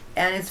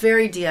 And it's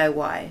very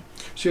DIY.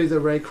 She's the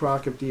Ray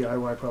Kroc of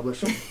DIY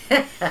publishing.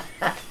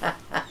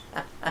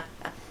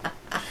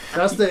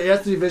 That's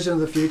the vision of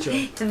the future.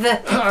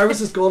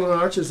 Iris's Golden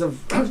Arches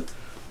of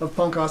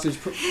Punk Hostage.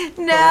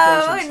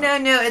 No.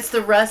 It's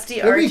the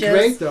Rusty Arches. It'd be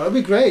great, though. It'd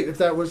be great if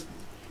that was.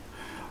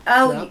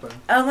 Oh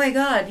my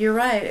God, you're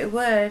right. It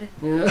would.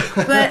 Yeah.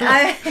 But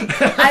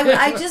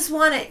I just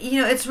want to,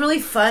 you know, it's really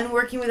fun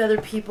working with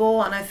other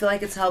people, and I feel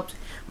like it's helped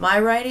my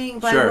writing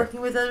by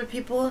working with other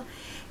people,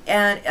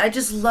 and I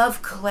just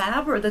love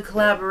the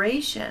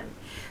collaboration.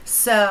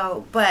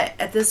 So, but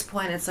at this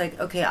point, it's like,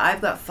 okay,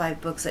 I've got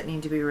 5 books that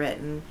need to be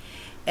written,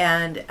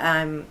 and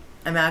I'm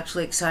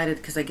actually excited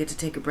because I get to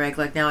take a break.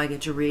 Like now, I get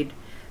to read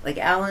like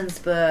Alan's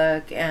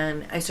book,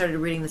 and I started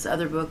reading this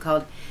other book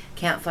called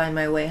Can't Find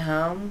My Way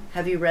Home.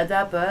 Have you read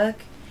that book?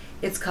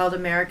 It's called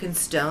American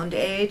Stoned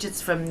Age.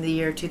 It's from the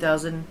year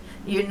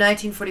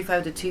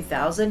 1945 to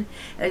 2000,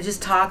 and it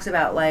just talks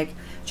about like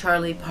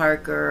Charlie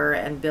Parker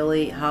and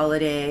Billie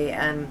Holiday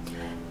and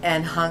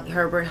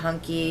Herbert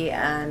Huncke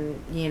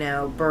and, you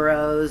know,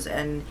 Burroughs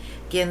and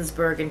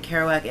Ginsberg and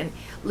Kerouac, and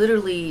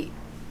literally,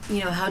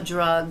 you know, how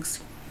drugs,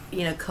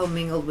 you know,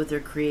 commingled with their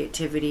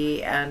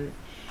creativity, and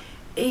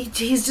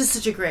he's just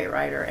such a great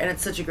writer, and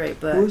it's such a great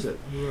book. Who is it?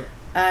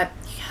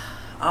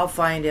 I'll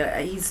find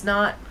it. He's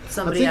not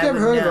somebody I think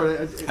I've heard know.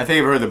 about it. I think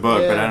I've heard the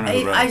book, but I don't know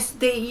who wrote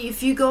it.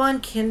 If you go on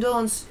Kindle,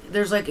 and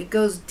there's like, it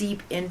goes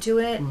deep into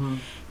it. Mm-hmm.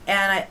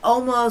 And I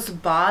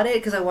almost bought it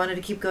because I wanted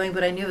to keep going,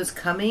 but I knew it was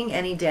coming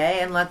any day,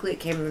 and luckily it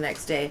came the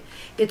next day.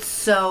 It's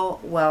so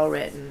well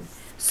written.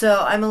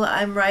 So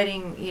I'm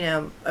writing, you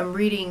know, I'm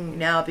reading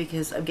now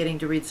because I'm getting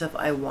to read stuff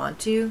I want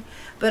to,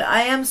 but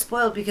I am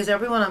spoiled because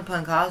everyone on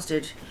Punk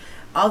Hostage,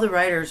 all the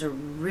writers are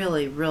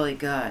really, really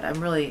good.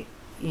 I'm really,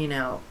 you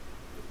know,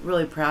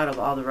 really proud of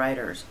all the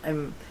writers.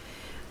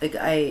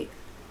 Is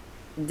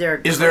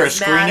there a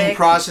screening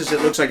process?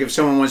 It looks like if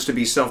someone wants to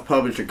be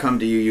self-published or come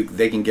to you,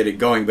 they can get it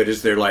going, but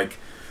is there like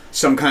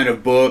some kind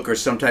of book or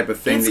some type of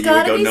thing that you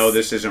would go, no,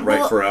 this isn't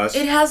right for us?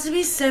 It has to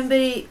be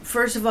somebody,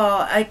 first of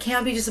all, I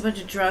can't be just a bunch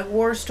of drug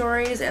war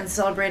stories and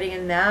celebrating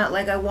in that.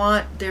 Like, I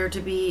want there to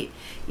be,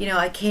 you know,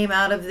 I came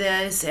out of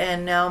this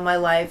and now my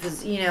life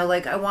is, you know,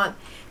 like I want,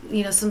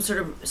 you know, some sort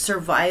of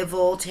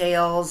survival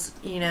tales,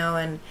 you know,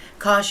 and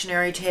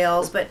cautionary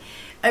tales, but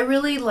I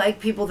really like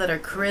people that are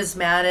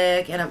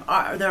charismatic and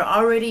they're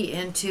already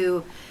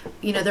into,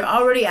 you know, they're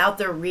already out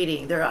there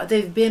reading.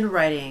 They've been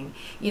writing.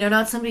 You know,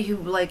 not somebody who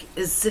like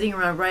is sitting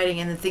around writing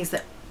and then thinks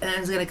that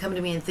and is going to come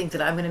to me and think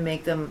that I'm going to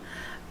make them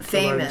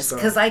famous,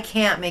 because I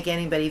can't make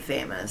anybody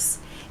famous.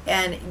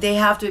 And they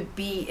have to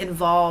be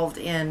involved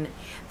in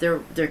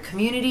their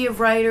community of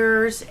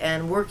writers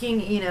and working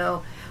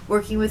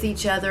with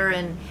each other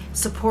and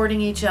supporting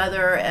each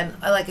other, and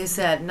like I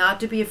said, not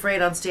to be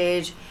afraid on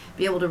stage,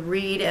 be able to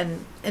read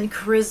and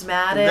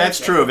charismatic. That's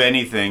true of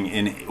anything.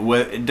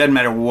 It doesn't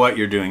matter what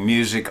you're doing,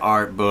 music,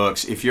 art,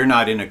 books. If you're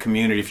not in a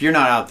community, if you're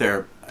not out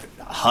there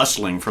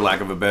hustling, for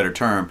lack of a better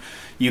term,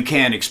 you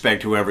can't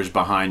expect whoever's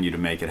behind you to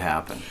make it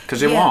happen,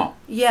 because it won't.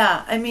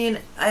 Yeah, I mean,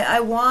 I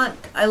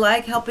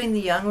like helping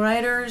the young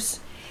writers.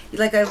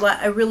 Like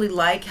I really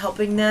like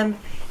helping them,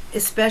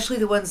 especially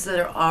the ones that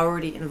are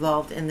already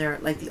involved in their,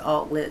 like, the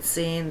alt-lit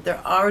scene.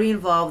 They're already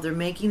involved. They're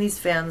making these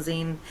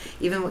fanzine,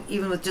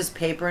 even with just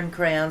paper and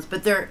crayons,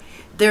 but they're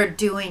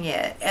doing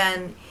it.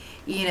 And,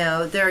 you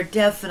know, they're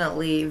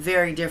definitely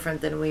very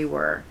different than we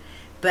were.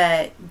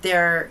 But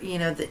they're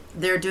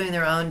doing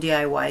their own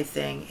DIY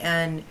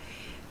thing.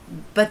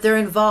 But they're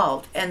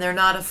involved, and they're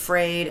not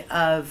afraid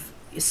of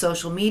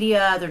social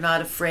media. They're not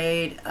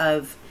afraid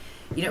of,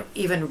 you know,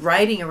 even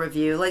writing a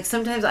review. Like,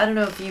 sometimes, I don't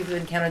know if you've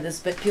encountered this,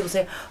 but people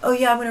say, oh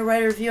yeah, I'm going to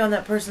write a review on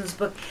that person's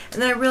book. And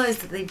then I realize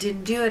that they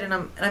didn't do it, and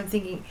I'm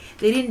thinking,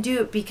 they didn't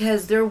do it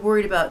because they're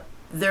worried about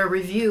their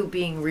review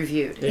being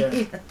reviewed.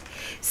 Yeah.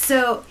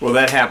 So... Well,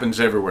 that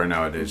happens everywhere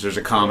nowadays. There's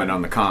a comment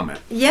on the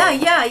comment.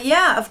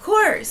 Yeah, of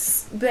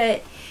course.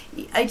 But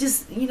I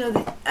just, you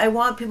know, I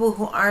want people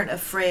who aren't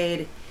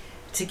afraid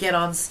to get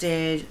on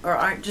stage,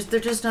 or they're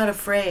just not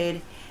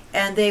afraid.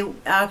 And they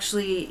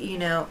actually, you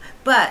know,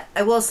 but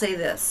I will say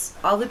this,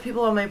 all the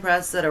people on my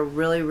press that are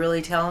really,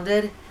 really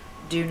talented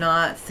do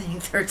not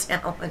think they're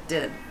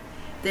talented.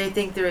 They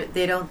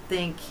don't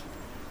think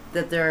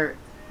that they're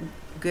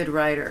good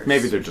writers.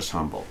 Maybe they're just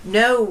humble.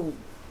 No,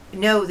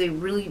 they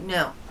really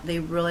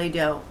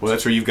don't. Well,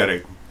 that's where you've got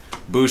to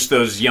boost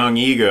those young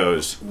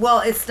egos. Well,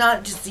 it's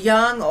not just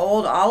young,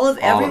 old, all of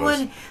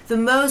everyone. The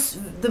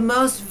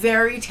most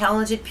very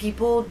talented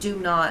people do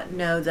not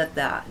know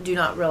do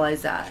not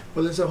realize that.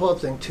 Well, there's a whole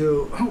thing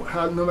too.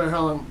 No matter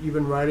how long you've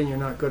been writing, you're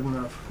not good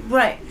enough.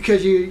 Right.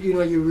 Because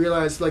you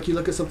realize, like, you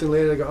look at something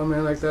later and go, oh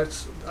man, like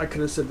I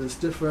could have said this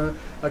different.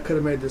 I could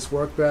have made this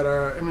work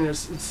better. I mean,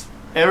 it's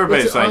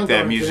everybody's like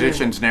that,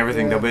 musicians and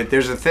everything, though. But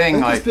there's a thing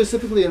like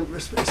specifically,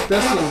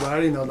 especially in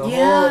writing,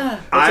 though.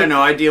 I don't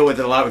know. I deal with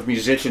it a lot with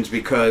musicians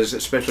because,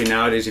 especially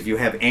nowadays, if you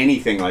have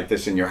anything like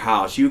this in your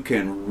house, you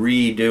can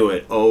redo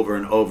it over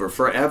and over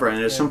forever.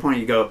 And at some point,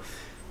 you go,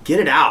 get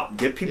it out,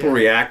 get people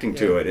reacting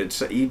to it.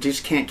 It's you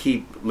just can't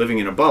keep living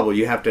in a bubble.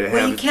 You have to have.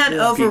 Well, you can't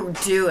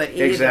overdo it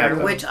either,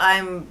 exactly. Which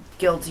I'm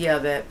guilty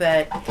of it.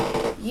 But But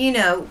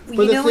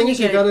the thing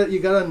is, you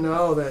gotta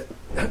know that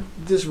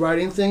this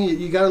writing thing,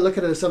 you got to look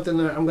at it as something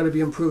that I'm going to be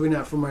improving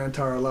at for my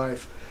entire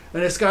life,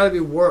 and it's got to be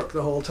work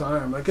the whole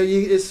time. Like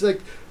it's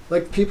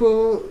like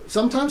people,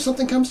 sometimes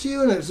something comes to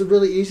you and it's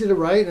really easy to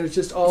write, and it's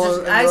just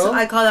all.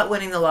 I call that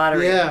winning the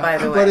lottery. By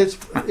the way,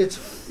 but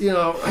it's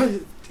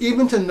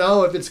even to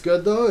know if it's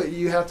good though,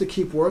 you have to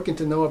keep working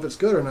to know if it's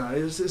good or not.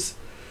 It's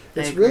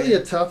really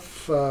a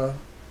tough.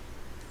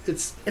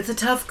 It's a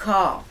tough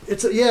call.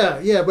 But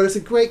it's a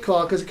great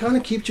call because it kind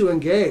of keeps you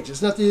engaged.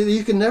 It's not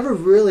you can never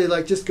really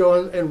like just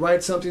go and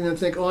write something and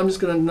think, oh, I'm just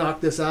going to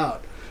knock this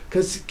out,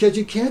 because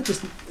you can't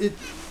just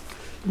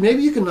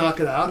maybe you can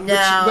knock it out.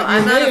 No, but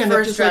I'm not a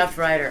first draft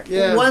writer.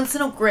 Yeah. Once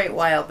in a great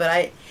while, but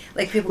I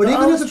like people. But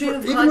go,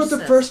 even with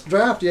the first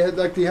draft, you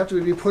have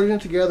to be putting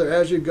it together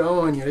as you're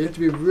going. You have to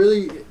be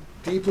really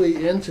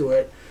deeply into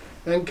it,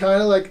 and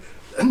kind of like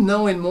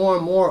knowing more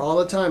and more all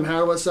the time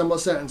how to assemble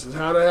sentences,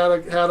 how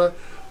to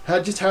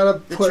put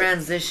the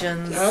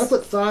transitions, how to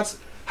put thoughts,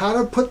 how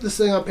to put this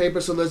thing on paper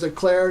so there's a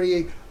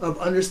clarity of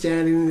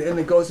understanding and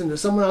it goes into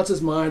someone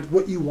else's mind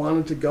what you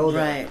wanted to go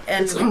there. Right.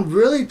 And it's a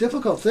really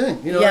difficult thing,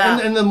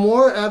 and the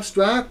more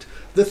abstract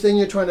the thing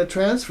you're trying to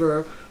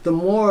transfer, the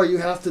more you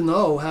have to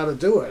know how to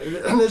do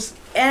it.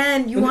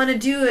 And you want to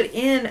do it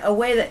in a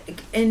way that,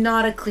 in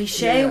not a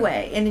cliche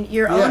way, in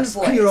your own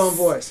voice. Your own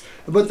voice.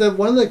 But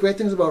one of the great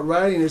things about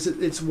writing is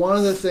it's one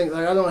of the things,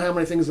 like, I don't know how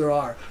many things there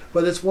are,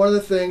 but it's one of the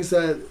things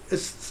that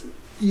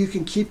you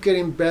can keep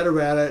getting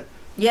better at it.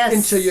 Yes.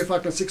 Until you're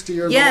fucking 60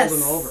 years old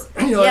and over.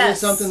 It's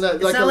something that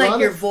it's not like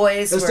your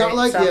voice. It's not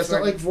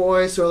like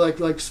voice or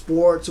like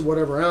sports or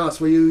whatever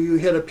else where you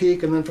hit a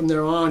peak and then from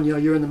there on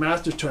you're in the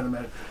Masters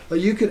tournament. But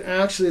you can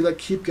actually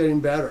keep getting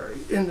better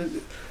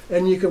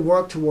and you can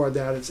work toward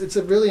that. It's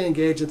a really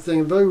engaging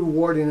thing, very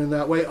rewarding in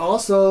that way.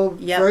 Also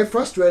very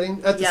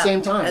frustrating at the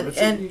same time.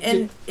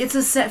 It's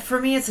a set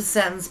for me. It's a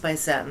sentence by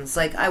sentence.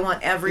 Like I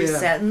want every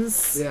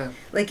sentence. Yeah.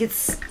 Like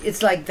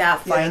it's like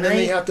that finally. And then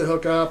they have to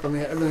hook up and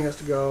everything has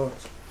to go.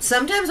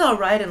 Sometimes I'll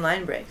write in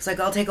line breaks. Like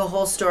I'll take a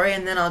whole story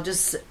and then I'm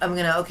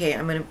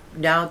gonna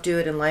now do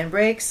it in line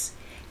breaks,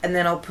 and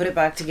then I'll put it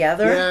back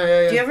together.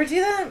 Yeah. Do you ever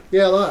do that?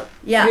 Yeah, a lot.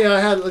 Yeah. Yeah, I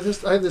have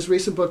this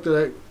recent book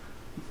that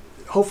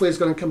hopefully it's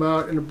going to come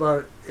out in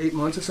about 8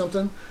 months or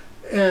something,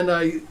 and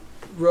I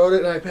wrote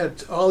it and I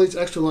had all these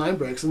extra line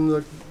breaks,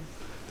 and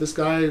this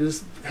guy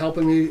is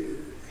helping me.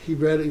 He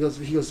read it. He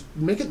goes,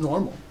 make it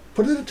normal.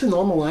 Put it to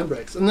normal line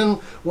breaks. And then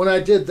when I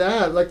did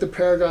that, the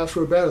paragraphs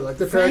were better.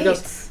 The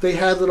paragraphs, they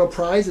had little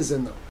prizes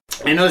in them.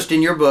 I noticed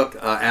in your book,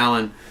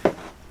 Alan,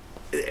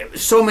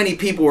 so many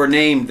people were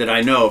named that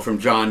I know, from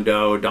John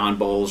Doe, Don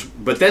Bowles,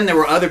 but then there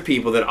were other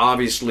people that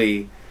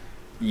obviously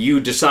you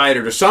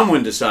decided or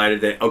someone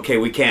decided that, okay,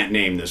 we can't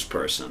name this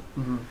person.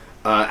 Mm-hmm.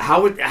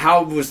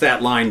 How was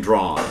that line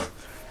drawn?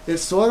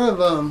 It's sort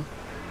of...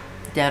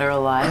 Dead or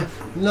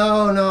alive?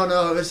 No.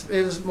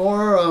 It was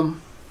more...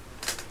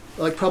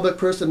 like public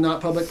person,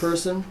 not public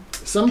person.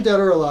 Some dead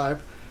or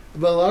alive,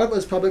 but a lot of it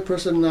was public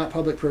person, not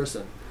public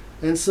person.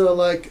 And so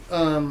like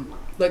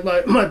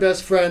my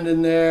best friend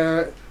in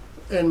there,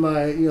 and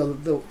my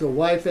the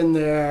wife in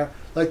there,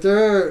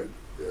 they're a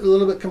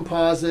little bit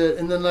composite.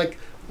 And then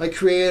I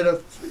created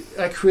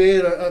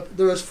a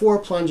there was 4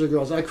 plunger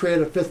girls. I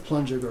created a 5th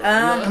plunger girl.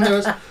 And there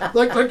was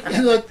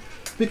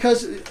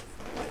because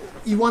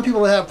you want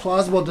people to have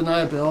plausible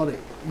deniability.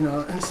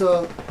 And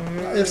so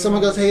if someone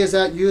goes, hey, is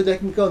that you? They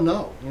can go,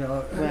 no.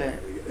 Right.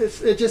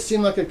 It just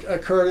seemed like a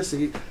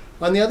courtesy.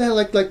 On the other hand,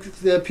 like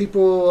the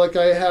people,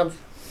 I have,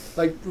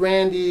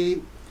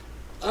 Randy,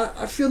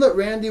 I feel that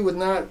Randy would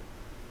not.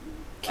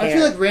 Care. I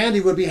feel like Randy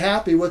would be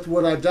happy with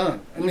what I've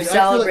done. You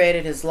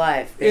celebrated his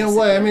life, basically. In a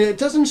way. I mean, it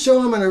doesn't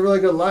show him in a really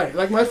good light.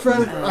 Like my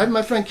friend, I have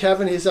my friend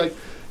Kevin. He's like,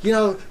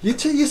 you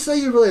say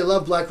you really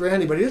love Black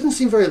Randy, but he doesn't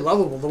seem very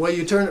lovable the way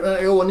you turn it.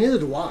 Well, neither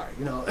do I,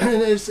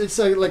 And it's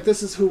like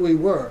this is who we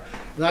were.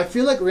 And I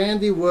feel like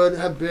Randy would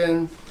have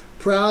been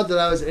proud that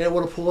I was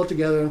able to pull it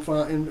together and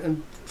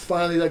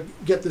finally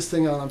get this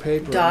thing out on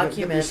paper.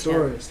 Document these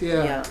stories.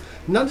 Yeah.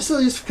 Not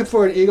necessarily just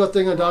for an ego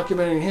thing of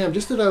documenting him,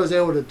 just that I was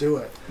able to do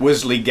it.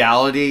 Was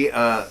legality,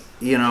 a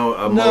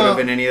motive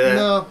in any of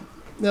that?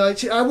 No,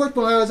 I worked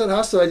when I was at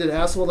Hustler. I did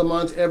Asshole of the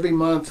Month every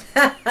month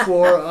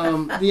for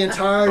the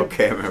entire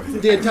Okay, I remember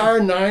that. the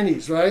entire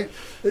 90s, right?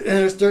 And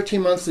it was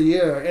 13 months a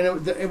year.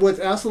 And with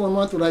Asshole of the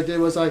Month, what I did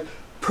was I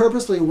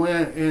purposely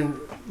went and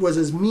was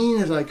as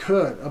mean as I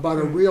could about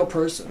a real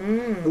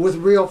person with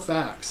real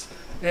facts.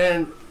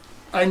 And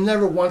I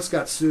never once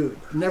got sued.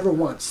 Never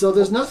once. So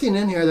there's nothing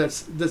in here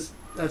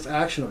that's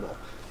actionable.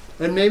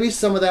 And maybe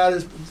some of that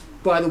is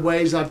by the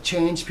ways I've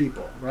changed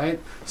people, right?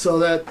 So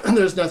that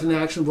there's nothing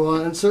actionable.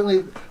 And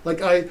certainly,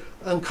 like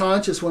I'm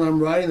conscious when I'm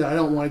writing that I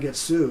don't want to get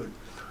sued.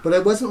 But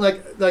it wasn't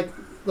like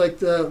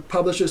the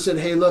publisher said,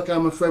 hey, look,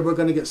 I'm afraid we're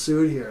going to get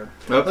sued here.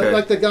 Okay.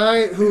 Like the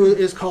guy who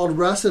is called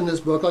Russ in this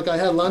book, like I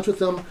had lunch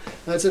with him,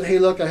 and I said, hey,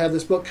 look, I have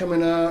this book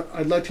coming out.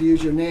 I'd like to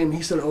use your name.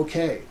 He said,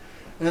 okay.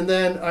 And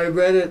then I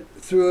read it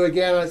through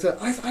again, and I said,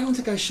 I don't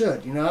think I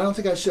should. I don't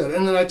think I should.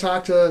 And then I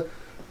talked to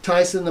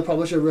Tyson, the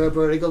publisher,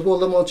 Rivert. He goes, well,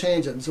 then we'll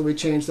change it. And so we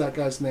changed that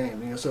guy's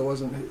name, so it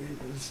wasn't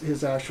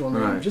his actual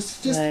name. Right.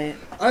 Just Right.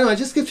 I don't know,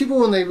 just give people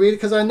when they read it,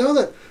 because I know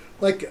that,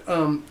 like,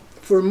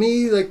 for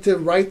me, like, to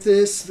write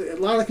this, a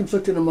lot of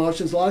conflicting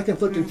emotions, a lot of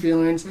conflicting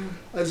feelings.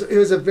 It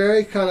was a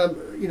very kind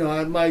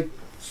of, my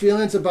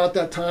feelings about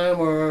that time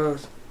were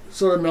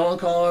sort of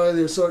melancholy.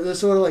 They're sort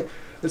of like,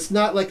 it's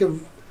not like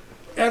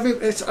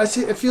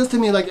it feels to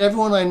me like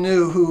everyone I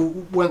knew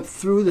who went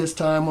through this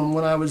time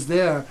when I was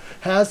there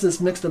has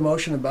this mixed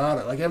emotion about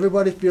it. Like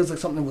everybody feels like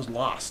something was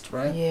lost,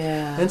 right?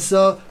 Yeah. And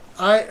so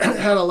I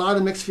had a lot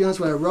of mixed feelings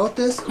when I wrote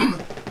this,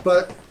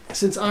 but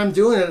since I'm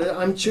doing it,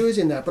 I'm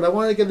choosing that. But I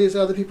want to give these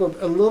other people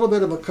a little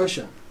bit of a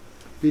cushion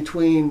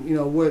between,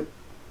 what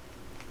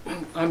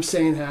I'm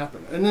saying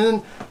happened.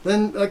 And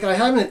then like I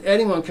haven't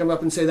anyone come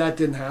up and say that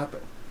didn't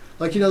happen.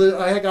 Like,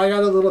 I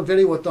got a little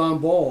video with Don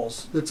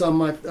Bowles that's on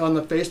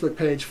the Facebook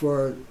page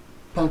for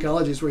Punk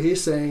Elegies, where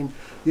he's saying,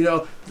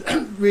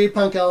 read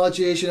Punk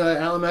Elegies,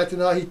 Alan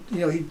McDonough,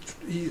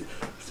 he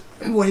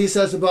what he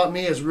says about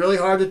me is really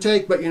hard to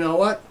take, but you know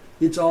what?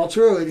 It's all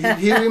true.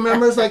 He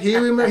remembers, like he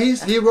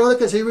wrote it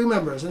because he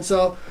remembers, and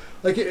so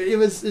like he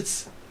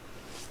has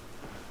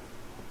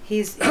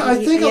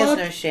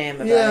no shame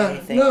about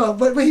anything. No,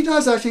 but he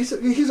does actually.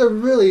 He's a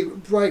really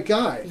bright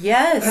guy.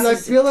 Yes. And I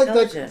feel like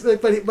but also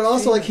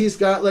Extremely. like he's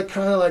got like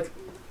kind of like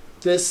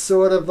this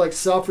sort of like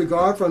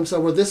self-regard for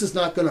himself, where this is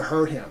not going to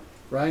hurt him,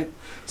 right?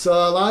 So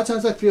a lot of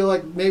times I feel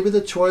like maybe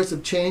the choice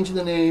of changing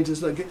the names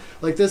is like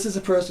this is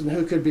a person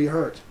who could be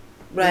hurt.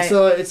 Right. And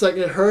so it's like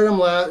it hurt him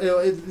last.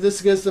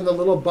 This gives them a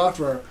little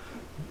buffer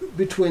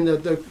between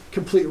the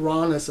complete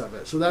rawness of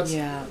it. So that's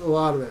a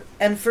lot of it.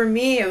 And for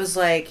me, it was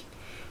like,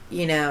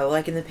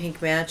 like in the Pink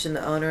Mansion,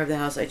 the owner of the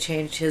house, I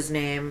changed his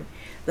name.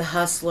 The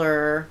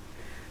Hustler,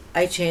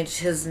 I changed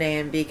his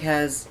name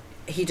because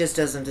he just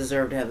doesn't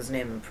deserve to have his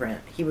name in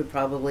print. He would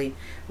probably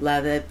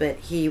love it, but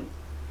he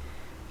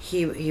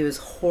was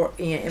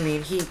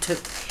he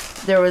took.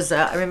 There was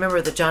I remember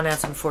at the John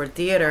Anson Ford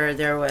Theater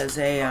there was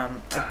a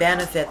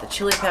benefit. The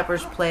Chili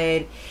Peppers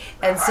played,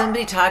 and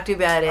somebody talked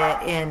about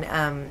it in.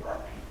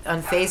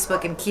 On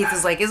Facebook, and Keith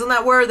is like, isn't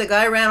that where the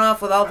guy ran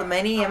off with all the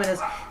money, him and his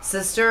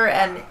sister?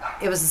 And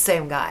it was the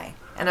same guy.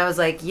 And I was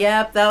like,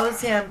 yep, that was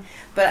him.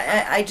 But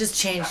I just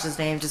changed his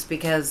name just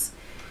because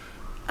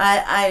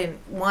I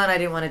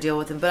didn't want to deal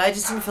with him, but I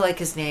just didn't feel like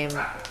his name,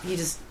 he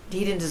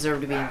didn't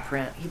deserve to be in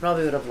print. He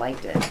probably would have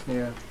liked it.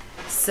 Yeah.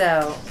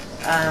 So,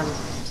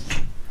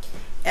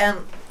 and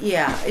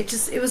yeah, it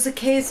was a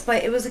case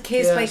by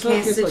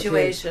case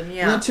situation.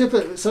 Yeah. And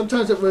then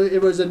sometimes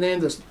it was a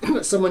name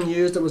that someone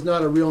used that was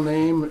not a real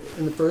name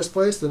in the first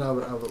place. Then I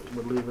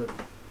would leave it.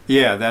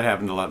 Yeah, that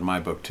happened a lot in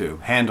my book too.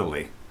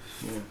 Handily.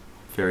 Yeah.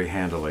 Very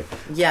handily.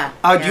 Yeah.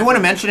 Do you want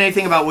to mention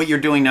anything about what you're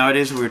doing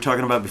nowadays? We were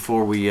talking about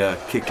before we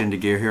kicked into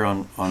gear here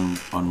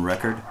on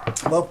record.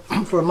 Well,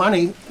 for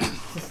money.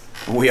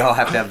 We all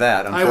have to have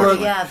that.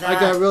 Unfortunately. I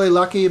got really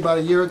lucky about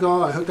a year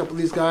ago. I hooked up with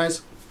these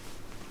guys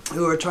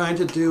who are trying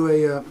to do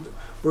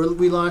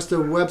we launched a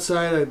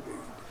website,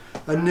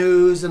 a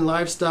news and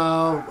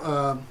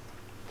lifestyle,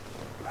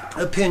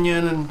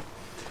 opinion and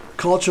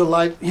cultural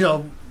life,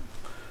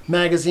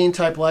 magazine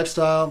type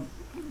lifestyle.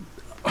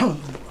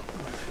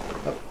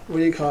 What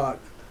do you call it?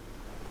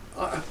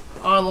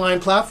 Online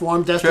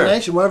platform,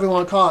 destination, whatever you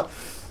want to call it.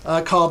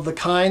 Called The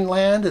Kind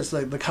Land. It's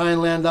like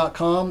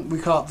thekindland.com. We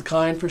call it The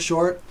Kind for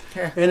short.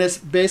 Sure. And it's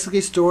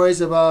basically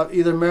stories about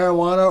either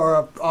marijuana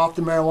or off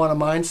the marijuana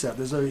mindset.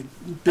 There's a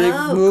big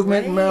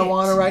movement in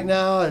marijuana right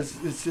now.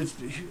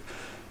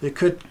 It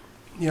could,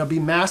 be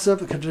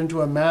massive. It could turn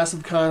into a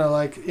massive kind of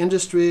like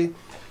industry,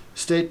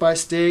 state by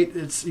state.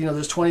 It's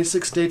there's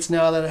 26 states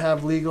now that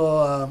have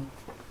legal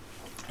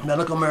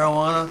medical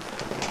marijuana.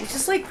 It's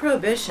just like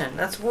prohibition.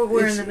 That's what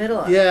we're in the middle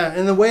of. Yeah,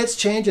 and the way it's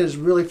changing is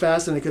really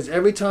fascinating because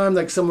every time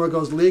like somewhere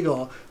goes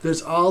legal,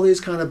 there's all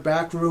these kind of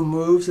backroom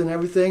moves and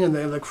everything, and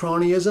the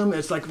cronyism.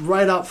 It's like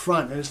right out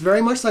front, and it's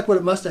very much like what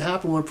it must have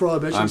happened when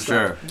prohibition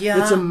started. I'm Sure.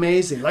 Yeah. It's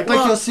amazing. Like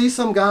you'll see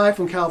some guy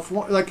from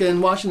California, like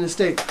in Washington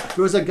State.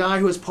 There was a guy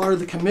who was part of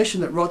the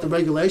commission that wrote the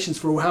regulations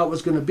for how it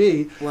was going to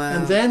be,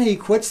 and then he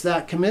quits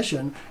that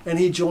commission and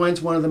he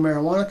joins one of the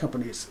marijuana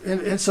companies, and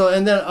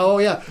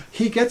then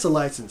he gets a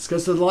license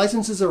because the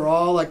licenses are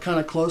all like kind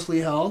of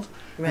closely held.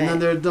 Right.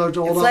 And then they're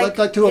told like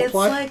to apply. It's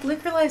like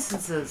liquor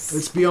licenses.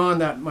 It's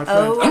beyond that, my friend.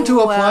 Oh, And to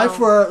apply wow.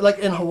 for, like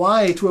in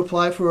Hawaii, to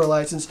apply for a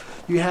license,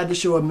 you had to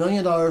show $1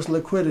 million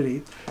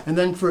liquidity, and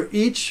then for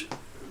each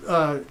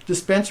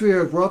dispensary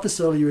or grow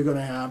facility you were going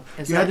to have,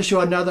 you had to show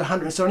another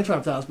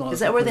 $175,000. Is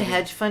that where the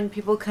hedge fund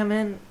people come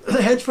in?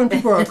 The hedge fund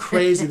people are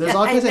crazy. There's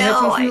all kinds of hedge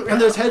fund people, I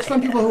and there's hedge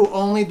fund people who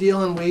only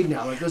deal in weed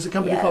now. Like there's a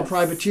company called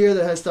Privateer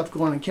that has stuff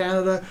going in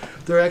Canada.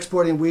 They're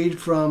exporting weed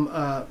from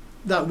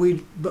not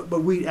weed, but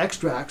weed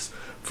extracts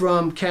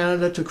from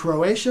Canada to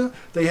Croatia.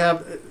 They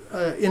have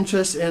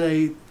interest in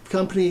a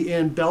company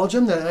in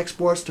Belgium that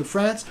exports to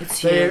France. It's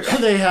huge.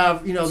 They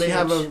have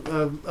have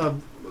a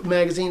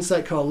magazine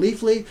site called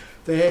Leafly.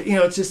 They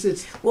get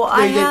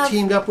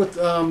teamed up with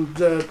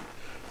the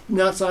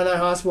Mount Sinai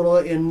Hospital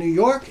in New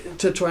York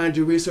to try and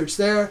do research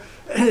there,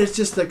 and it's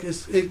just like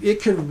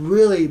it could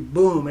really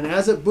boom. And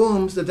as it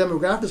booms, the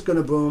demographic's going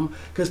to boom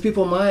because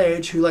people my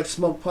age who like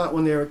smoked pot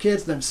when they were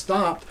kids then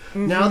stopped.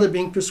 Mm-hmm. Now they're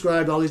being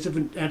prescribed all these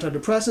different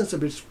antidepressants. They're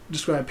being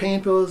prescribed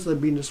pain pills. They're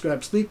being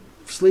prescribed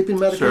sleeping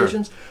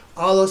medications. Sure.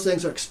 All those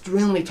things are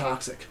extremely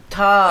toxic.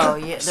 Oh,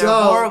 yeah, they're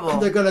horrible.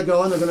 They're going to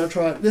go and they're going to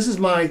try. This is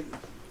my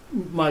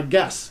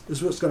guess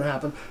is what's going to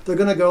happen. They're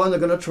going to go and they're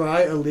going to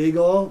try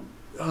illegal,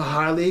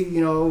 highly,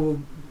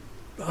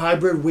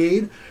 hybrid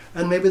weed,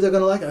 and maybe they're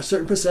going to like it. A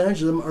certain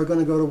percentage of them are going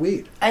to go to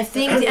weed. I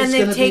think, and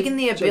they've taken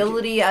the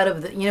ability out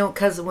of the,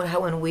 because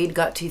when weed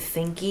got too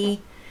thinky,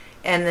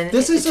 and then it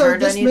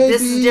turned on you.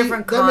 This is a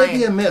different kind. That may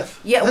be a myth.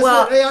 Yeah,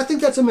 I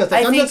think that's a myth.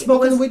 Like, I'm not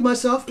smoking the weed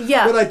myself,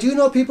 but I do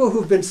know people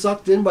who've been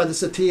sucked in by the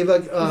sativa,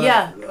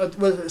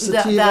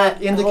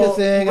 indica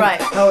thing,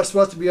 right. And how it's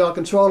supposed to be all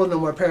controlled and no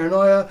more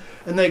paranoia,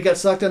 and they get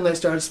sucked in, they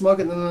started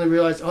smoking, and then they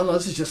realize, oh no,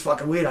 this is just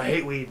fucking weed. I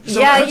hate weed.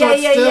 So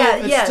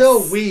it's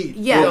still weed.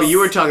 Yeah. Well, but you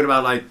were talking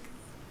about like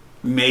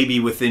maybe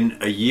within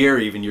a year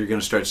even you're going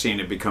to start seeing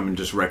it becoming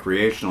just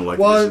recreational. Like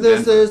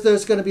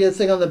there's going to be a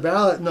thing on the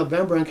ballot in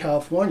November in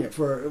California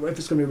for if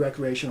it's going to be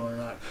recreational or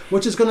not,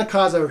 which is going to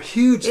cause a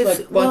huge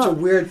bunch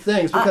of weird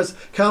things because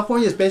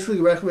California is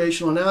basically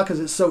recreational now because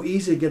it's so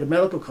easy to get a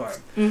medical card,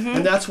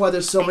 and that's why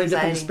there's so many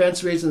different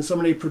dispensaries and so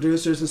many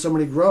producers and so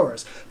many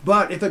growers.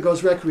 But if it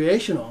goes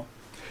recreational,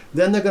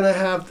 then they're going to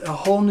have a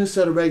whole new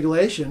set of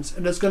regulations,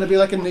 and it's going to be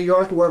like in New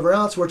York or wherever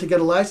else, where to get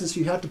a license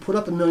you have to put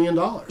up $1 million.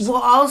 Well,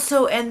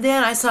 also, and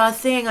then I saw a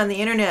thing on the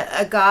internet.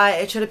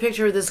 It showed a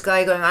picture of this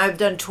guy going, "I've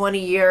done 20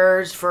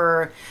 years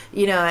for,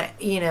 a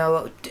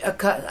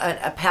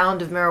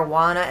pound of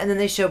marijuana," and then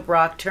they show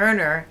Brock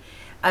Turner,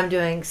 "I'm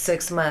doing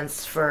 6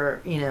 months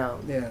for,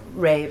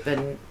 rape,"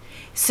 and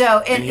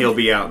so and he'll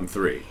be out in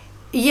 3.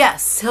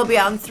 Yes, he'll be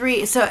out in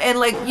 3. So, and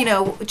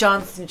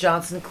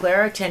Johnson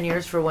Clare, 10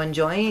 years for 1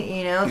 joint,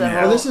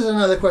 Well, this is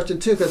another question,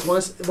 too, because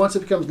once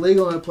it becomes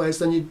legal in a place,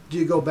 then do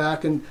you go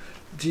back and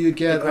do you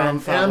get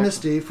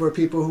amnesty for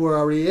people who are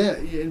already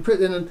in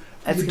prison?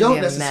 You don't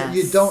necessarily.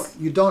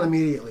 You don't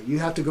immediately. You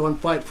have to go and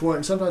fight for it,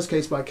 and sometimes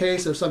case by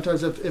case, or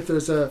sometimes if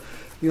there's a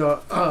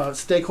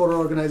stakeholder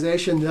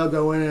organization, they'll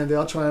go in and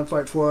they'll try and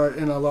fight for it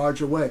in a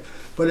larger way.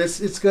 But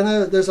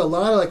there's a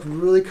lot of like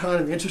really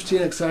kind of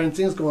interesting, exciting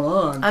things going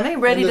on.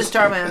 I'm ready to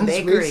start my own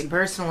bakery,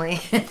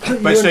 personally.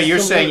 But so you're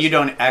saying you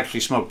don't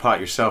actually smoke pot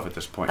yourself at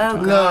this point in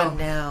time? God,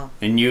 no.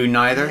 And you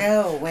neither?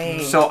 No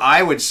way. So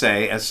I would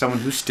say, as someone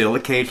who still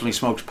occasionally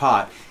smokes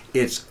pot,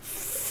 it's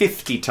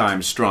 50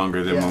 times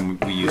stronger than when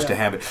we used to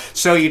have it.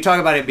 So you talk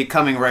about it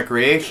becoming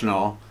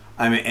recreational.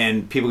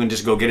 And people can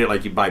just go get it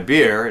like you buy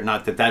beer.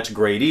 Not that that's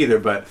great either,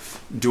 but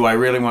do I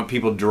really want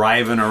people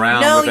driving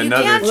around with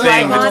another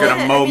thing that's going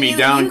to mow me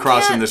down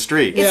crossing the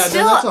street? Yeah,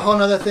 that's a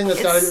whole other thing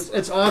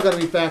it's all going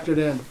to be factored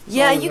in.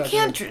 Yeah, you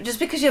can't, just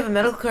because you have a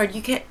medical card,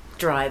 you can't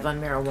drive on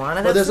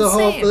marijuana. That's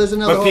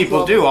But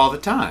people do all the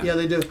time. Yeah,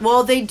 they do.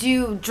 Well, they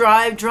do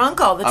drive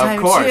drunk all the time,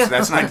 too. Of course, too.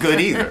 that's not good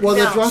either. Well,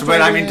 they're drunk. But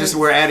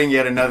we're adding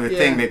yet another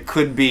thing that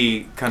could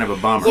be kind of a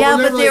bummer. Yeah,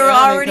 but they're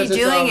already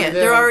doing it.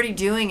 They're already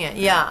doing it.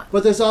 Yeah.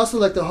 But there's also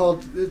like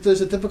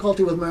there's a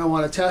difficulty with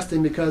marijuana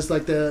testing because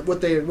like what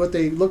they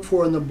look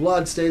for in the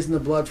blood stays in the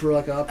blood for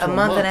like up to a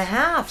month and a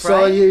half,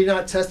 right? So you're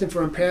not testing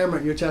for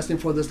impairment. You're testing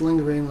for this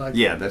lingering like.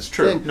 Yeah, that's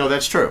true. Thing. No,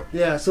 that's true.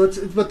 Yeah, so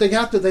but they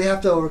have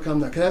to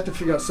overcome that. They have to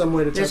figure out some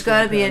way to test. There's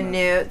got to be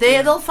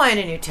they'll find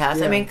a new test.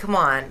 Yeah. I mean, come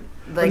on.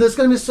 But there's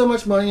going to be so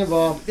much money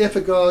involved if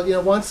it goes,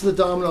 once the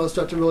dominoes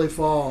start to really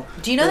fall.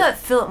 Do you know that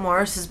Philip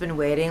Morris has been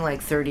waiting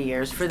like 30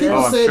 years for this?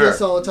 People say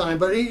this all the time,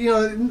 but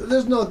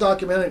there's no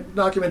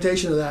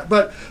documentation of that.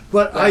 But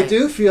I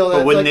do feel that.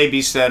 But wouldn't they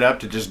be set up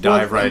to just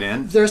dive right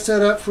in? They're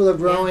set up for the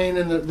growing,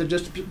 and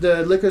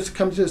the liquors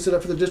come to set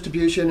up for the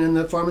distribution, and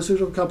the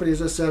pharmaceutical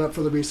companies are set up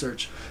for the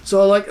research.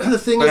 So the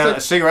thing is, a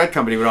cigarette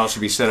company would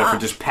also be set up for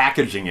just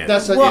packaging it.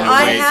 That's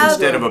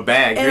instead of a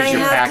bag. Here's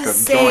your pack of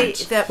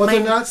joints. But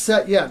they're not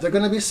set yet. They're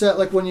going to be set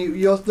when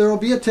there will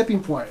be a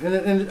tipping point,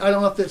 and I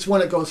don't know if it's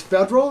when it goes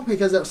federal,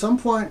 because at some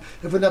point,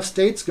 if enough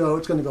states go,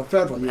 it's going to go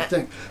federal. You'd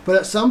think, but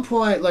at some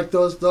point,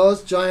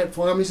 those giant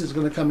pharmacies are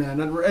going to come in,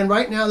 and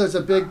right now there's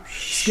a big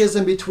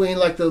schism between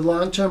the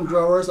long-term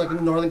growers, like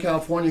in Northern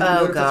California,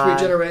 who do it for 3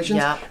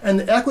 generations, and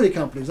the equity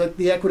companies,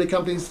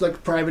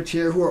 like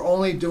Privateer, who are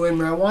only doing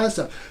marijuana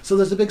stuff. So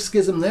there's a big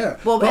schism there.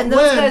 Well, but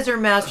those guys are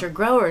master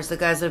growers. The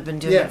guys that have been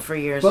doing it for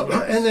years.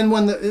 And then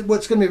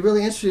what's going to be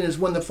really interesting is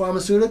when the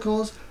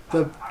pharmaceuticals,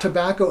 the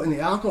tobacco, and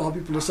the alcohol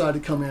people decide to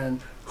come in,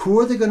 who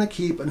are they going to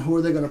keep and who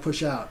are they going to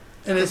push out?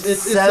 And it's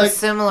so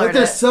similar.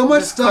 There's so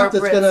much stuff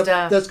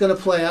that's gonna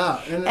play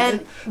out,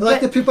 and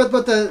the people,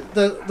 but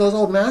those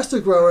old master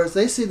growers,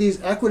 they see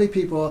these equity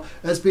people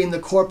as being the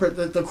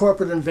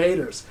corporate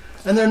invaders,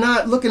 and they're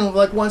not looking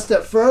one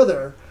step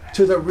further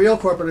to the real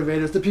corporate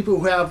invaders, the people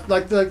who have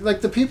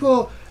the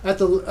people at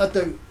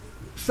the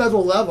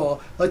federal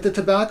level, like the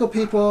tobacco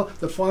people,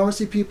 the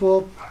pharmacy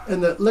people,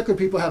 and the liquor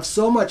people have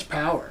so much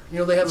power.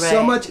 They have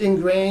so much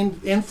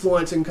ingrained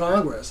influence in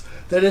Congress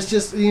that it's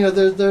just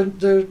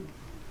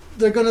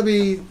they're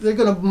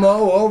gonna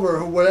mow over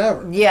or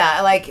whatever.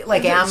 Yeah, like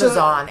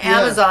Amazon.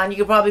 Amazon, you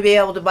could probably be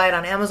able to buy it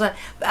on Amazon.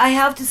 But I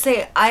have to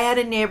say, I had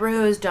a neighbor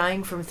who was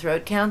dying from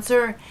throat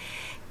cancer,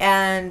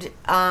 and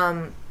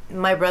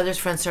my brother's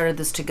friend started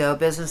this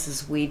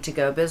this weed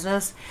to-go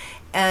business,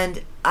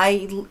 and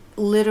I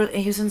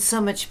literally, he was in so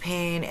much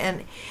pain,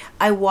 and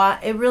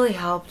it really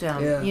helped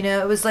him.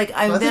 Yeah. It was like,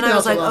 I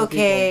was like,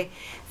 okay,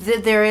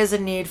 there is a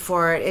need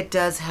for it. It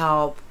does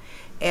help.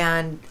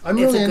 And I'm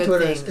really into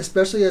it,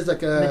 especially as a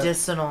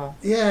medicinal.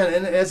 Yeah,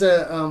 and as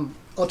a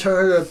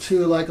alternative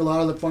to a lot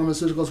of the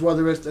pharmaceuticals,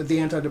 whether it's the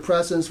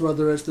antidepressants,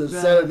 whether it's the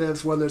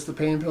sedatives, whether it's the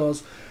pain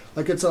pills.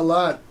 It's a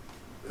lot.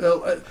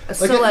 Even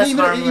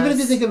if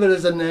you think of it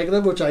as a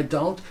negative, which I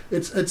don't,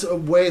 it's a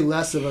way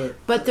less of a.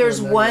 But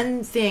there's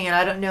one thing, and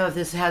I don't know if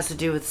this has to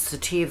do with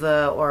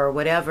sativa or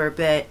whatever,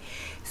 but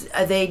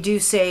they do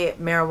say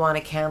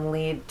marijuana can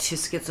lead to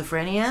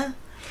schizophrenia.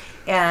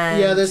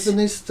 And there's been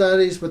these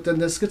studies, but then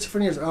the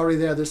schizophrenia is already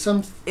there.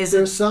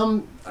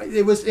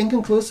 It was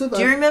inconclusive.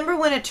 Do you remember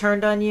when it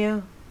turned on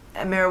you?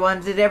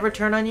 Marijuana, did it ever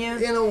turn on you?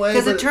 In a way.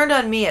 Because it turned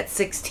on me at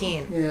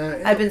 16.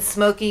 Yeah. I've been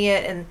smoking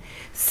it and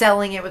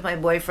selling it with my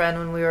boyfriend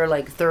when we were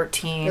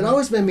 13. It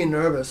always made me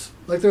nervous.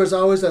 There was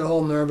always that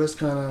whole nervous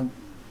kind of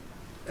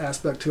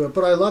aspect to it,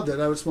 but I loved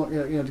it. I would smoke,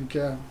 didn't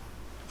care.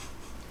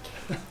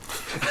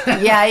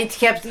 Yeah, it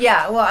kept.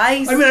 Yeah, well,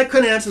 I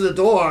couldn't answer the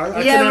door.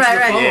 I couldn't answer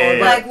the phone.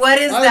 Yeah. What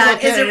is that?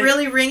 Okay. Is it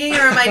really ringing, or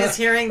am I just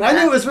hearing that? I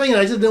knew it was ringing.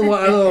 I just didn't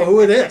want. I don't know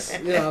who it is.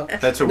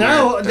 That's a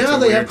now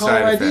they have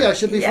caller ID. Effect. I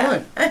should be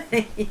fine.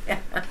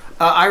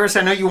 Iris,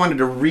 I know you wanted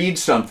to read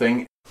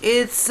something.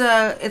 It's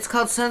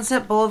called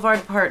Sunset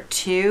Boulevard Part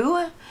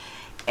 2,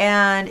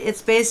 and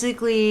it's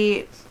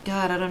basically,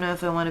 God, I don't know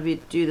if I want to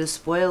do the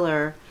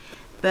spoiler,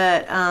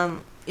 but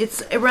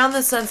it's around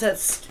the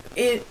Sunset.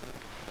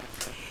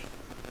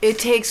 It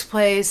takes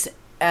place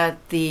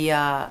at the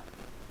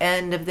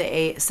end of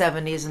the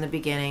 70s and the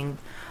beginning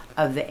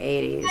of the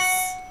 80s,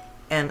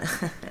 and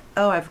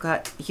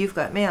you've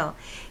got mail,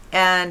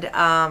 and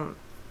I'm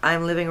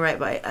living right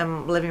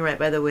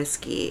by the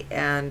whiskey,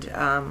 and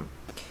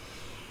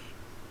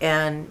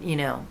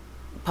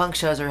punk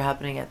shows are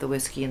happening at the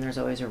whiskey, and there's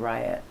always a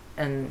riot,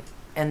 and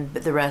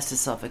the rest is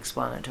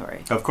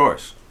self-explanatory. Of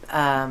course.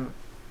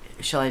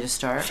 Shall I just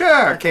start?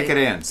 Sure, okay. Kick it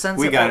in.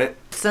 We got it.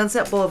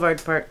 Sunset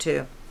Boulevard Part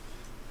 2.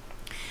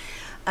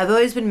 I've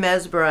always been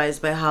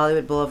mesmerized by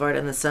Hollywood Boulevard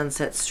and the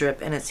Sunset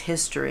Strip and its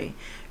history.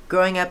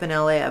 Growing up in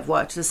LA, I've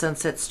watched the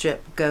Sunset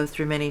Strip go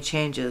through many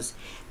changes.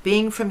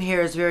 Being from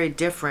here is very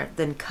different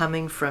than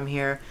coming from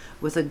here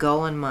with a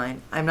goal in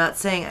mind. I'm not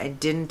saying I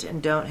didn't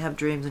and don't have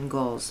dreams and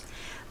goals,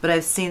 but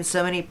I've seen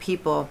so many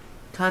people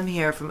come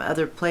here from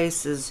other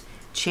places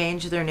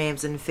change their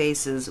names and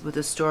faces with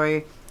a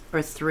story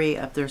or 3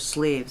 up their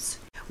sleeves.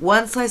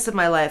 One slice of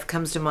my life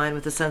comes to mind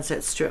with the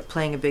Sunset Strip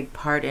playing a big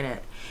part in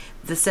it.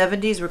 The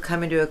 70s were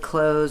coming to a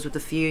close with a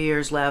few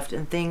years left,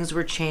 and things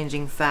were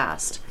changing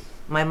fast.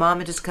 My mom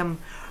had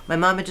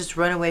just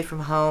run away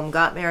from home,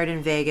 got married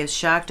in Vegas,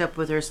 shacked up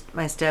with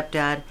my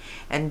stepdad,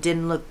 and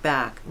didn't look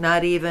back.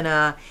 Not even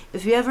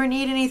if you ever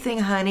need anything,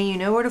 honey, you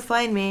know where to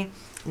find me.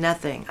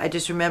 Nothing. I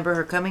just remember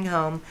her coming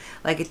home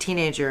like a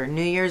teenager,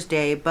 New Year's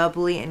Day,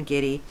 bubbly and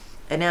giddy,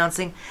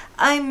 announcing,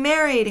 "I'm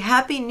married,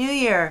 Happy New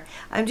Year.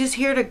 I'm just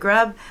here to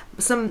grab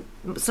some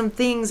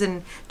things,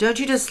 and don't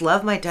you just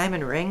love my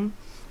diamond ring?"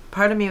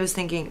 Part of me was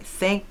thinking,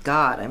 thank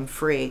God I'm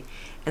free.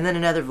 And then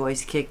another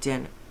voice kicked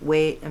in.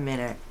 Wait a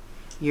minute.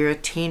 You're a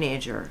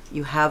teenager.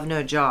 You have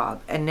no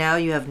job. And now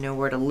you have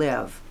nowhere to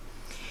live.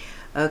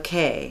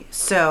 Okay,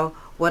 so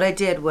what I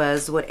did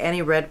was what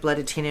any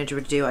red-blooded teenager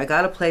would do. I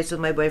got a place with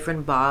my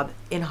boyfriend Bob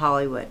in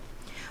Hollywood.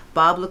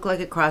 Bob looked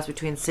like a cross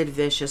between Sid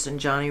Vicious and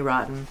Johnny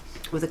Rotten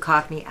with a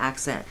Cockney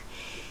accent.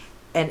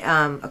 And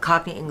a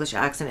Cockney English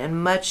accent,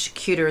 and much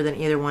cuter than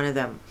either one of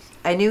them.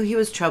 I knew he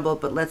was trouble,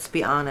 but let's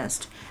be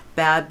honest.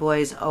 Bad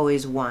boys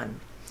always won.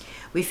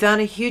 We found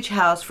a huge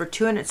house for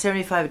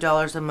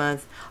 $275 a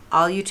month,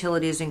 all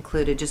utilities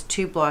included, just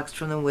 2 blocks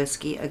from the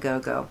Whiskey A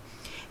Go-Go.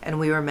 And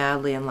we were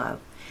madly in love.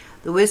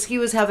 The Whiskey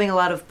was having a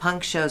lot of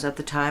punk shows at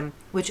the time,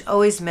 which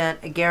always meant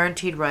a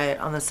guaranteed riot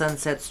on the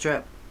Sunset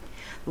Strip.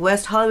 The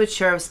West Hollywood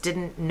sheriffs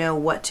didn't know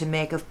what to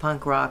make of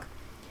punk rock.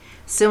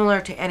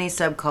 Similar to any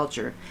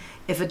subculture,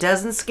 if it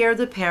doesn't scare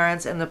the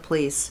parents and the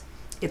police,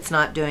 it's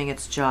not doing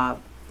its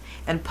job.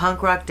 And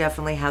punk rock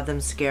definitely had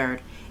them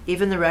scared.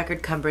 Even the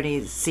record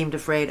companies seemed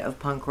afraid of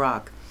punk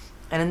rock.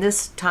 And in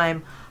this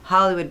time,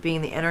 Hollywood,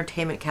 being the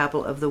entertainment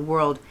capital of the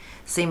world,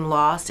 seemed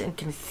lost and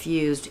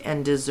confused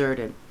and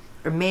deserted.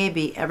 Or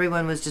maybe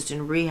everyone was just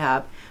in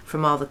rehab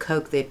from all the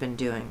coke they'd been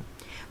doing.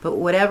 But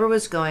whatever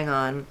was going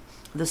on,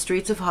 the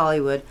streets of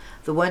Hollywood,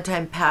 the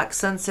one-time packed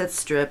Sunset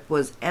Strip,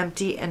 was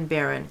empty and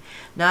barren,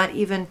 not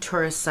even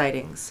tourist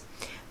sightings.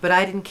 But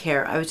I didn't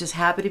care. I was just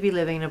happy to be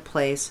living in a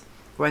place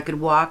where I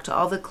could walk to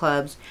all the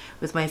clubs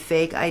with my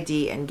fake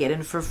ID and get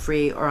in for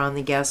free or on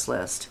the guest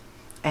list.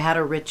 I had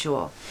a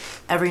ritual.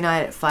 Every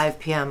night at 5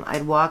 p.m.,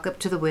 I'd walk up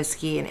to the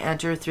Whiskey and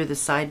enter through the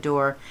side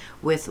door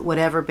with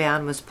whatever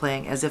band was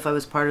playing, as if I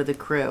was part of the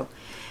crew.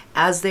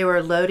 As they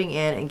were loading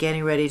in and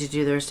getting ready to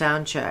do their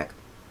sound check,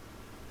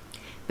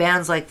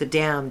 bands like The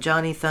Damned,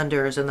 Johnny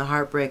Thunders and the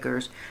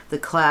Heartbreakers, The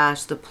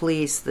Clash, The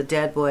Police, The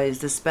Dead Boys,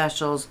 The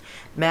Specials,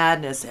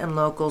 Madness, and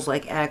locals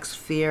like X,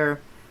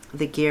 Fear,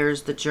 The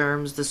Gears, The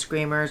Germs, The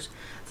Screamers,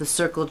 The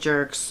Circle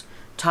Jerks,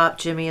 Top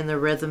Jimmy and the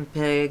Rhythm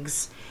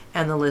Pigs,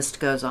 and the list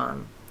goes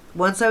on.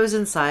 Once I was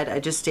inside, I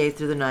just stayed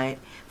through the night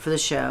for the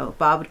show.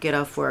 Bob would get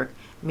off work,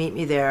 meet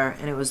me there,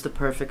 and it was the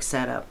perfect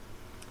setup.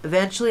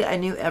 Eventually, I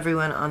knew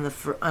everyone on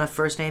a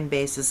first-name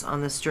basis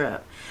on the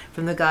Strip,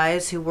 from the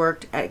guys who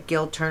worked at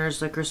Gil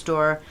Turner's liquor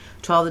store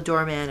to all the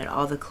doormen at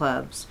all the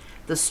clubs.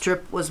 The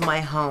Strip was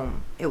my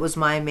home. It was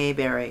my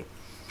Mayberry.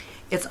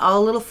 It's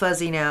all a little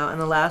fuzzy now, and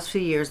the last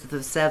few years of the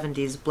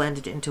 70s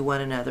blended into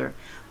one another.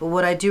 But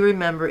what I do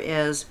remember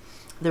is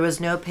there was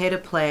no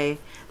pay-to-play,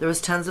 there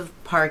was tons of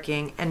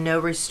parking, and no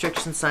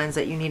restriction signs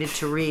that you needed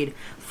to read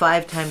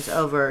 5 times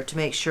over to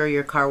make sure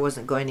your car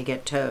wasn't going to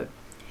get towed.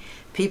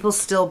 People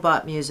still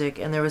bought music,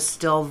 and there was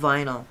still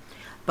vinyl.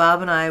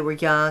 Bob and I were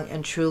young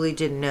and truly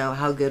didn't know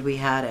how good we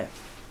had it.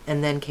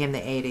 And then came the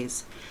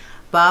 80s.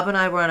 Bob and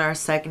I were in our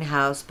second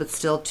house, but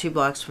still 2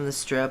 blocks from the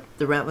Strip.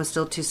 The rent was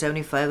still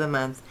 $275 a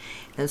month,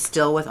 and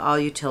still with all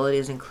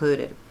utilities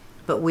included.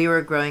 But we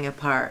were growing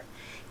apart.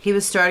 He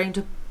was starting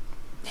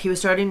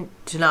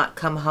to not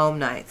come home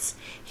nights.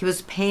 He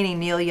was painting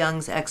Neil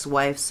Young's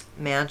ex-wife's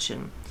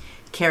mansion.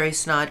 Carrie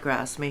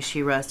Snodgrass, may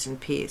she rest in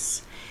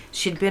peace.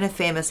 She'd been a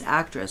famous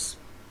actress,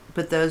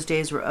 but those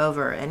days were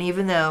over, and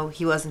even though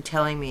he wasn't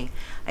telling me,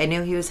 I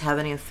knew he was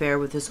having an affair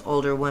with this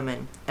older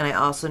woman, and I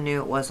also knew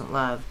it wasn't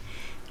love.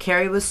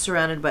 Carrie was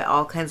surrounded by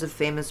all kinds of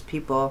famous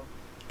people,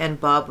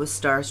 and Bob was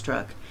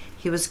starstruck.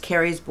 He was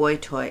Carrie's boy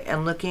toy,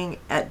 and looking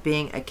at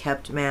being a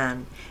kept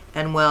man.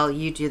 And well,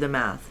 you do the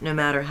math. No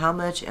matter how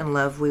much in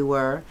love we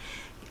were,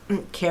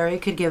 Carrie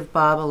could give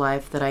Bob a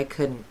life that I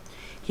couldn't.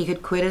 He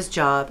could quit his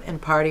job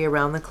and party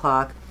around the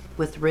clock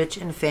with rich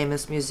and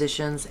famous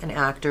musicians and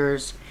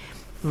actors,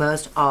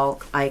 most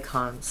all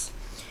icons.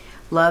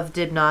 Love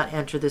did not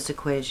enter this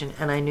equation,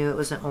 and I knew it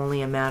was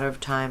only a matter of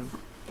time.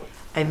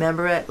 I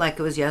remember it like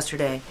it was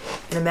yesterday.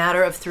 In a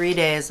matter of 3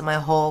 days, my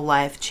whole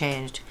life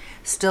changed.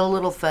 Still a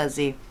little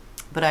fuzzy,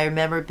 but I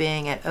remember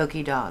being at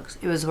Okie Dogs.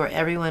 It was where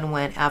everyone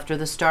went after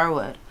the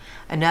Starwood,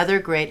 another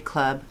great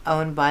club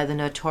owned by the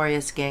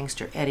notorious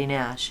gangster Eddie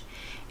Nash.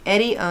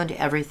 Eddie owned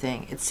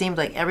everything. It seemed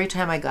like every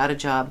time I got a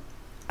job,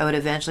 I would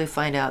eventually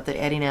find out that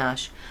Eddie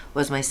Nash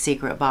was my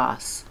secret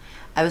boss.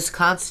 I was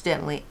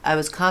constantly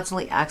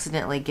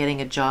accidentally getting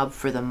a job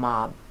for the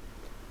mob.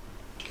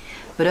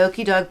 But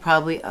Okie Dog,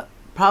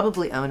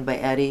 probably owned by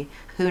Eddie,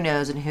 who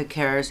knows and who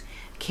cares,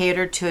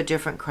 catered to a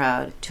different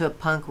crowd, to a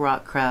punk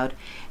rock crowd,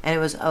 and it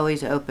was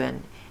always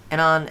open. And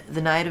on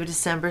the night of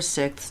December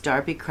 6th,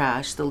 Darby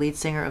Crash, the lead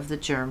singer of the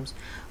Germs,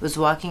 was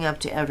walking up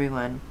to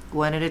everyone,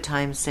 one at a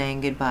time,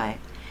 saying goodbye.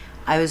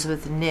 I was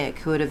with Nick,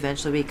 who would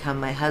eventually become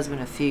my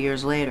husband a few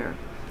years later.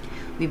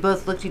 We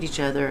both looked at each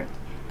other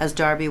as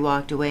Darby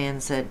walked away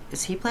and said,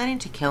 "Is he planning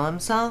to kill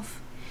himself?"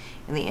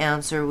 And the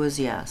answer was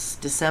yes.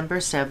 December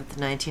 7th,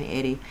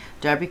 1980,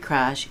 Darby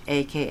Crash,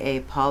 a.k.a.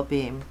 Paul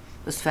Beam,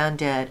 was found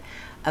dead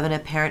of an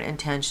apparent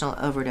intentional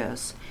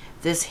overdose.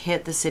 This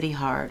hit the city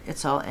hard.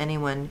 It's all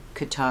anyone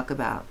could talk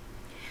about.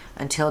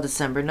 Until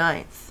December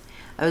 9th.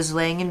 I was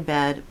laying in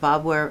bed.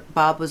 Bob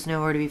was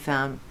nowhere to be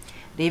found.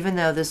 And even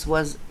though this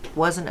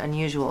wasn't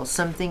unusual,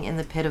 something in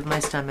the pit of my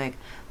stomach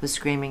was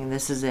screaming,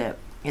 "This is it.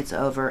 It's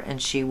over,"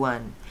 and she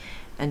won.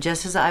 And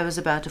just as I was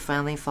about to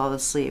finally fall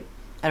asleep,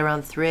 at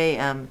around 3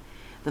 a.m.,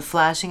 the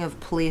flashing of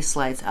police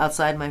lights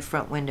outside my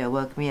front window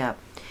woke me up.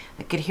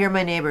 I could hear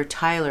my neighbor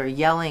Tyler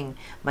yelling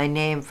my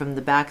name from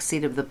the back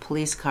seat of the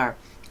police car.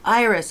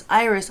 Iris,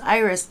 Iris,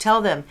 Iris,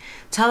 tell them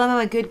I'm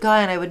a good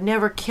guy and I would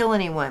never kill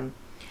anyone.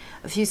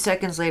 A few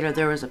seconds later,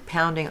 there was a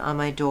pounding on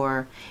my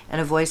door,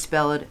 and a voice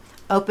bellowed,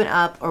 "Open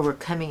up or we're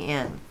coming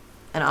in,"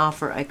 an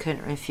offer I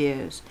couldn't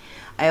refuse.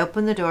 I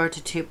opened the door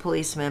to 2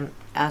 policemen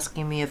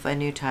asking me if I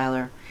knew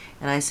Tyler,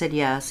 and I said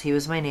yes, he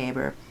was my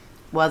neighbor.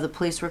 While the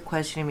police were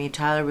questioning me,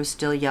 Tyler was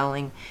still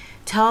yelling,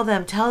 tell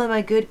them I'm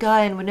a good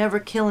guy and would never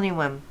kill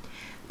anyone."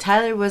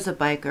 Tyler was a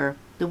biker.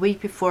 The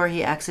week before,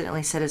 he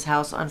accidentally set his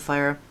house on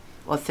fire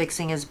while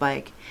fixing his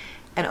bike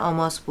and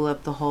almost blew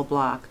up the whole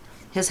block.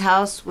 His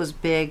house was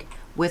big,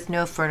 with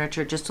no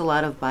furniture, just a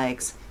lot of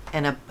bikes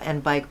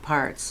and bike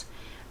parts.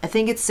 I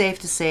think it's safe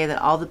to say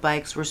that all the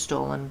bikes were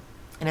stolen,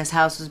 and his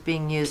house was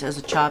being used as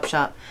a chop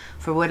shop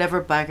for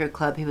whatever biker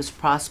club he was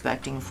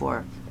prospecting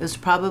for. It was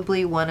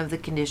probably one of the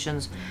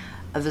conditions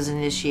of his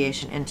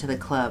initiation into the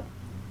club.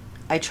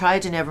 I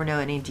tried to never know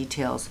any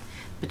details,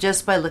 but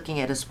just by looking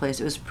at his place,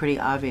 it was pretty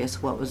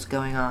obvious what was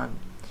going on.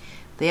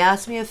 They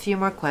asked me a few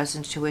more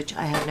questions to which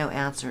I had no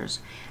answers.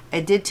 I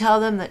did tell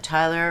them that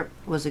Tyler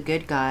was a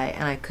good guy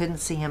and I couldn't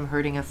see him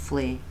hurting a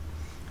flea.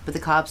 But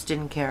the cops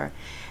didn't care.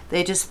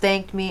 They just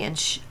thanked me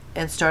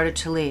and started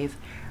to leave.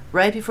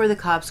 Right before the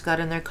cops got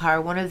in their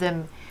car, one of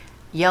them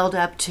yelled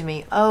up to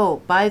me,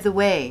 "Oh, by the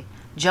way,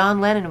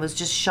 John Lennon was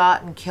just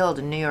shot and killed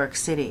in New York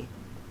City."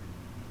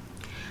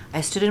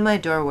 I stood in my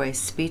doorway,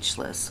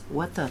 speechless.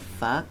 What the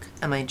fuck?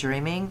 Am I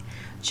dreaming?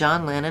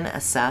 John Lennon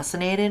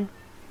assassinated?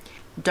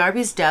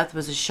 Darby's death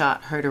was a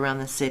shot heard around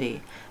the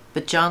city,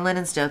 but John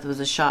Lennon's death was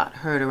a shot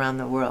heard around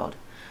the world.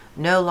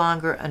 No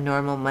longer a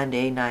normal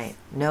Monday night.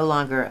 No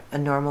longer a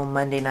normal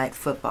Monday night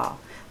football.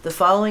 The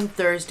following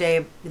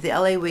Thursday, the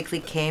LA Weekly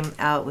came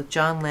out with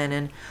John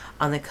Lennon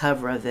on the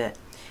cover of it.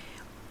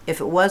 If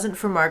it wasn't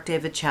for Mark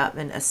David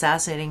Chapman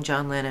assassinating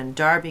John Lennon,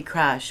 Darby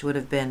Crash would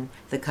have been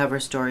the cover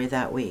story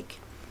that week.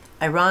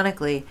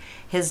 Ironically,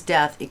 his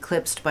death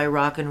eclipsed by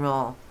rock and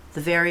roll,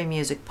 the very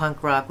music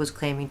punk rock was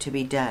claiming to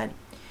be dead.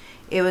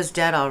 It was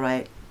dead all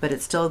right, but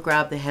it still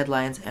grabbed the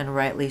headlines, and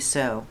rightly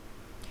so.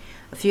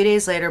 A few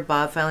days later,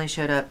 Bob finally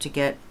showed up to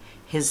get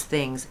his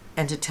things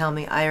and to tell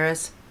me,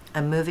 "Iris,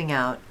 I'm moving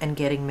out and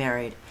getting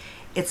married.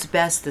 It's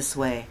best this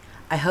way.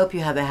 I hope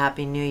you have a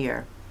happy new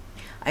year."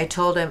 I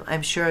told him,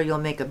 "I'm sure you'll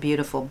make a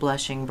beautiful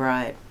blushing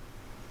bride."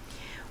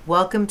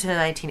 Welcome to the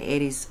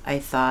 1980s, I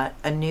thought,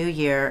 a new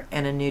year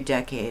and a new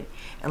decade,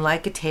 and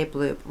like a tape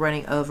loop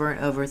running over and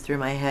over through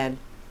my head,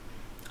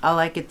 all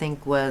I could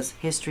think was,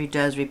 history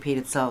does repeat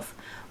itself,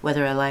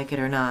 whether I like it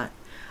or not.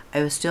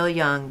 I was still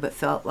young, but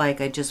felt like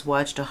I just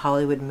watched a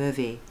Hollywood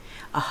movie,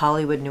 a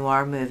Hollywood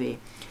noir movie.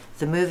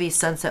 The movie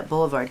Sunset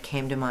Boulevard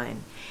came to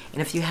mind.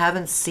 And if you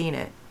haven't seen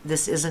it,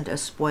 this isn't a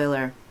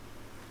spoiler,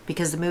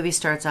 because the movie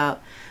starts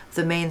out with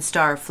the main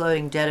star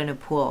floating dead in a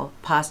pool,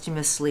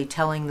 posthumously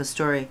telling the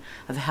story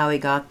of how he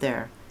got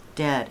there,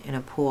 dead in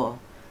a pool.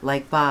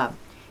 Like Bob,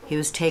 he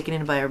was taken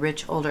in by a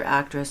rich older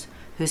actress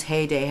whose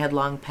heyday had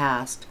long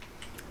passed,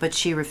 but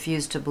she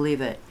refused to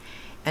believe it,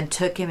 and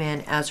took him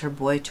in as her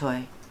boy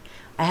toy.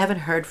 I haven't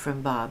heard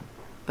from Bob,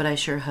 but I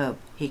sure hope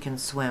he can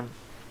swim.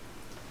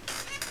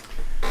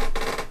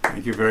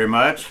 Thank you very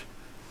much.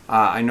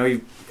 I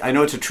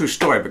know it's a true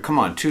story, but come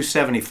on,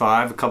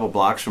 275, a couple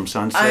blocks from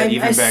Sunset,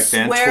 even back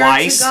then,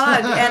 twice. To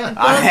God.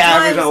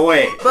 And both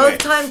wait.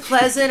 times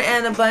Pleasant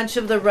and a bunch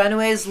of the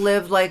Runaways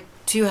lived like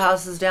 2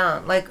 houses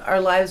down, like our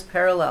lives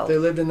parallel. They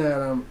lived in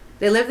that.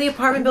 They lived in the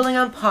apartment building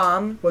on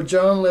Palm. Well,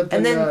 Joan lived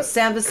and in then that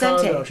San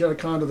Vicente. condo. She had a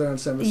condo there in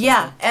San Vicente.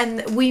 Yeah,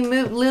 and we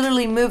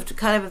literally moved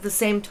kind of at the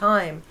same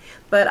time.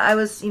 But I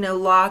was,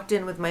 locked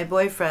in with my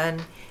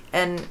boyfriend,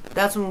 and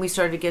that's when we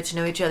started to get to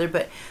know each other.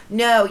 But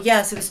no,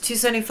 yes, it was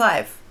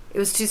 275. It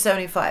was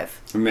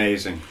 275.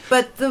 Amazing.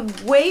 But the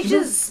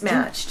wages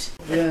matched.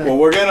 Yeah. Well,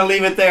 we're going to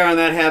leave it there on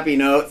that happy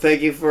note.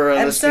 Thank you for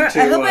listening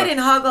to... I hope I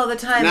didn't hog all the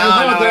time.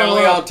 No,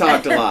 we all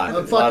talked a lot.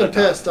 I'm fucking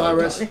pissed,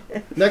 Iris.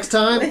 Next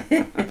time,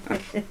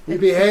 you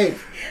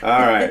behave.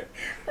 All right.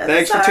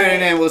 Thanks for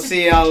tuning in. We'll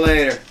see y'all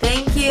later.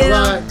 Thank you.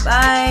 Bye.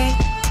 Bye.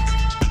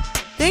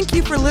 Thank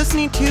you for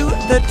listening to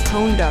the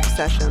Tone Deaf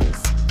Sessions.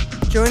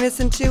 Join us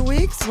in 2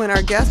 weeks when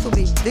our guest will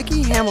be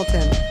Vicki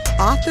Hamilton,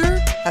 author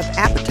of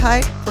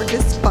Appetite for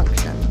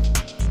Dysfunction.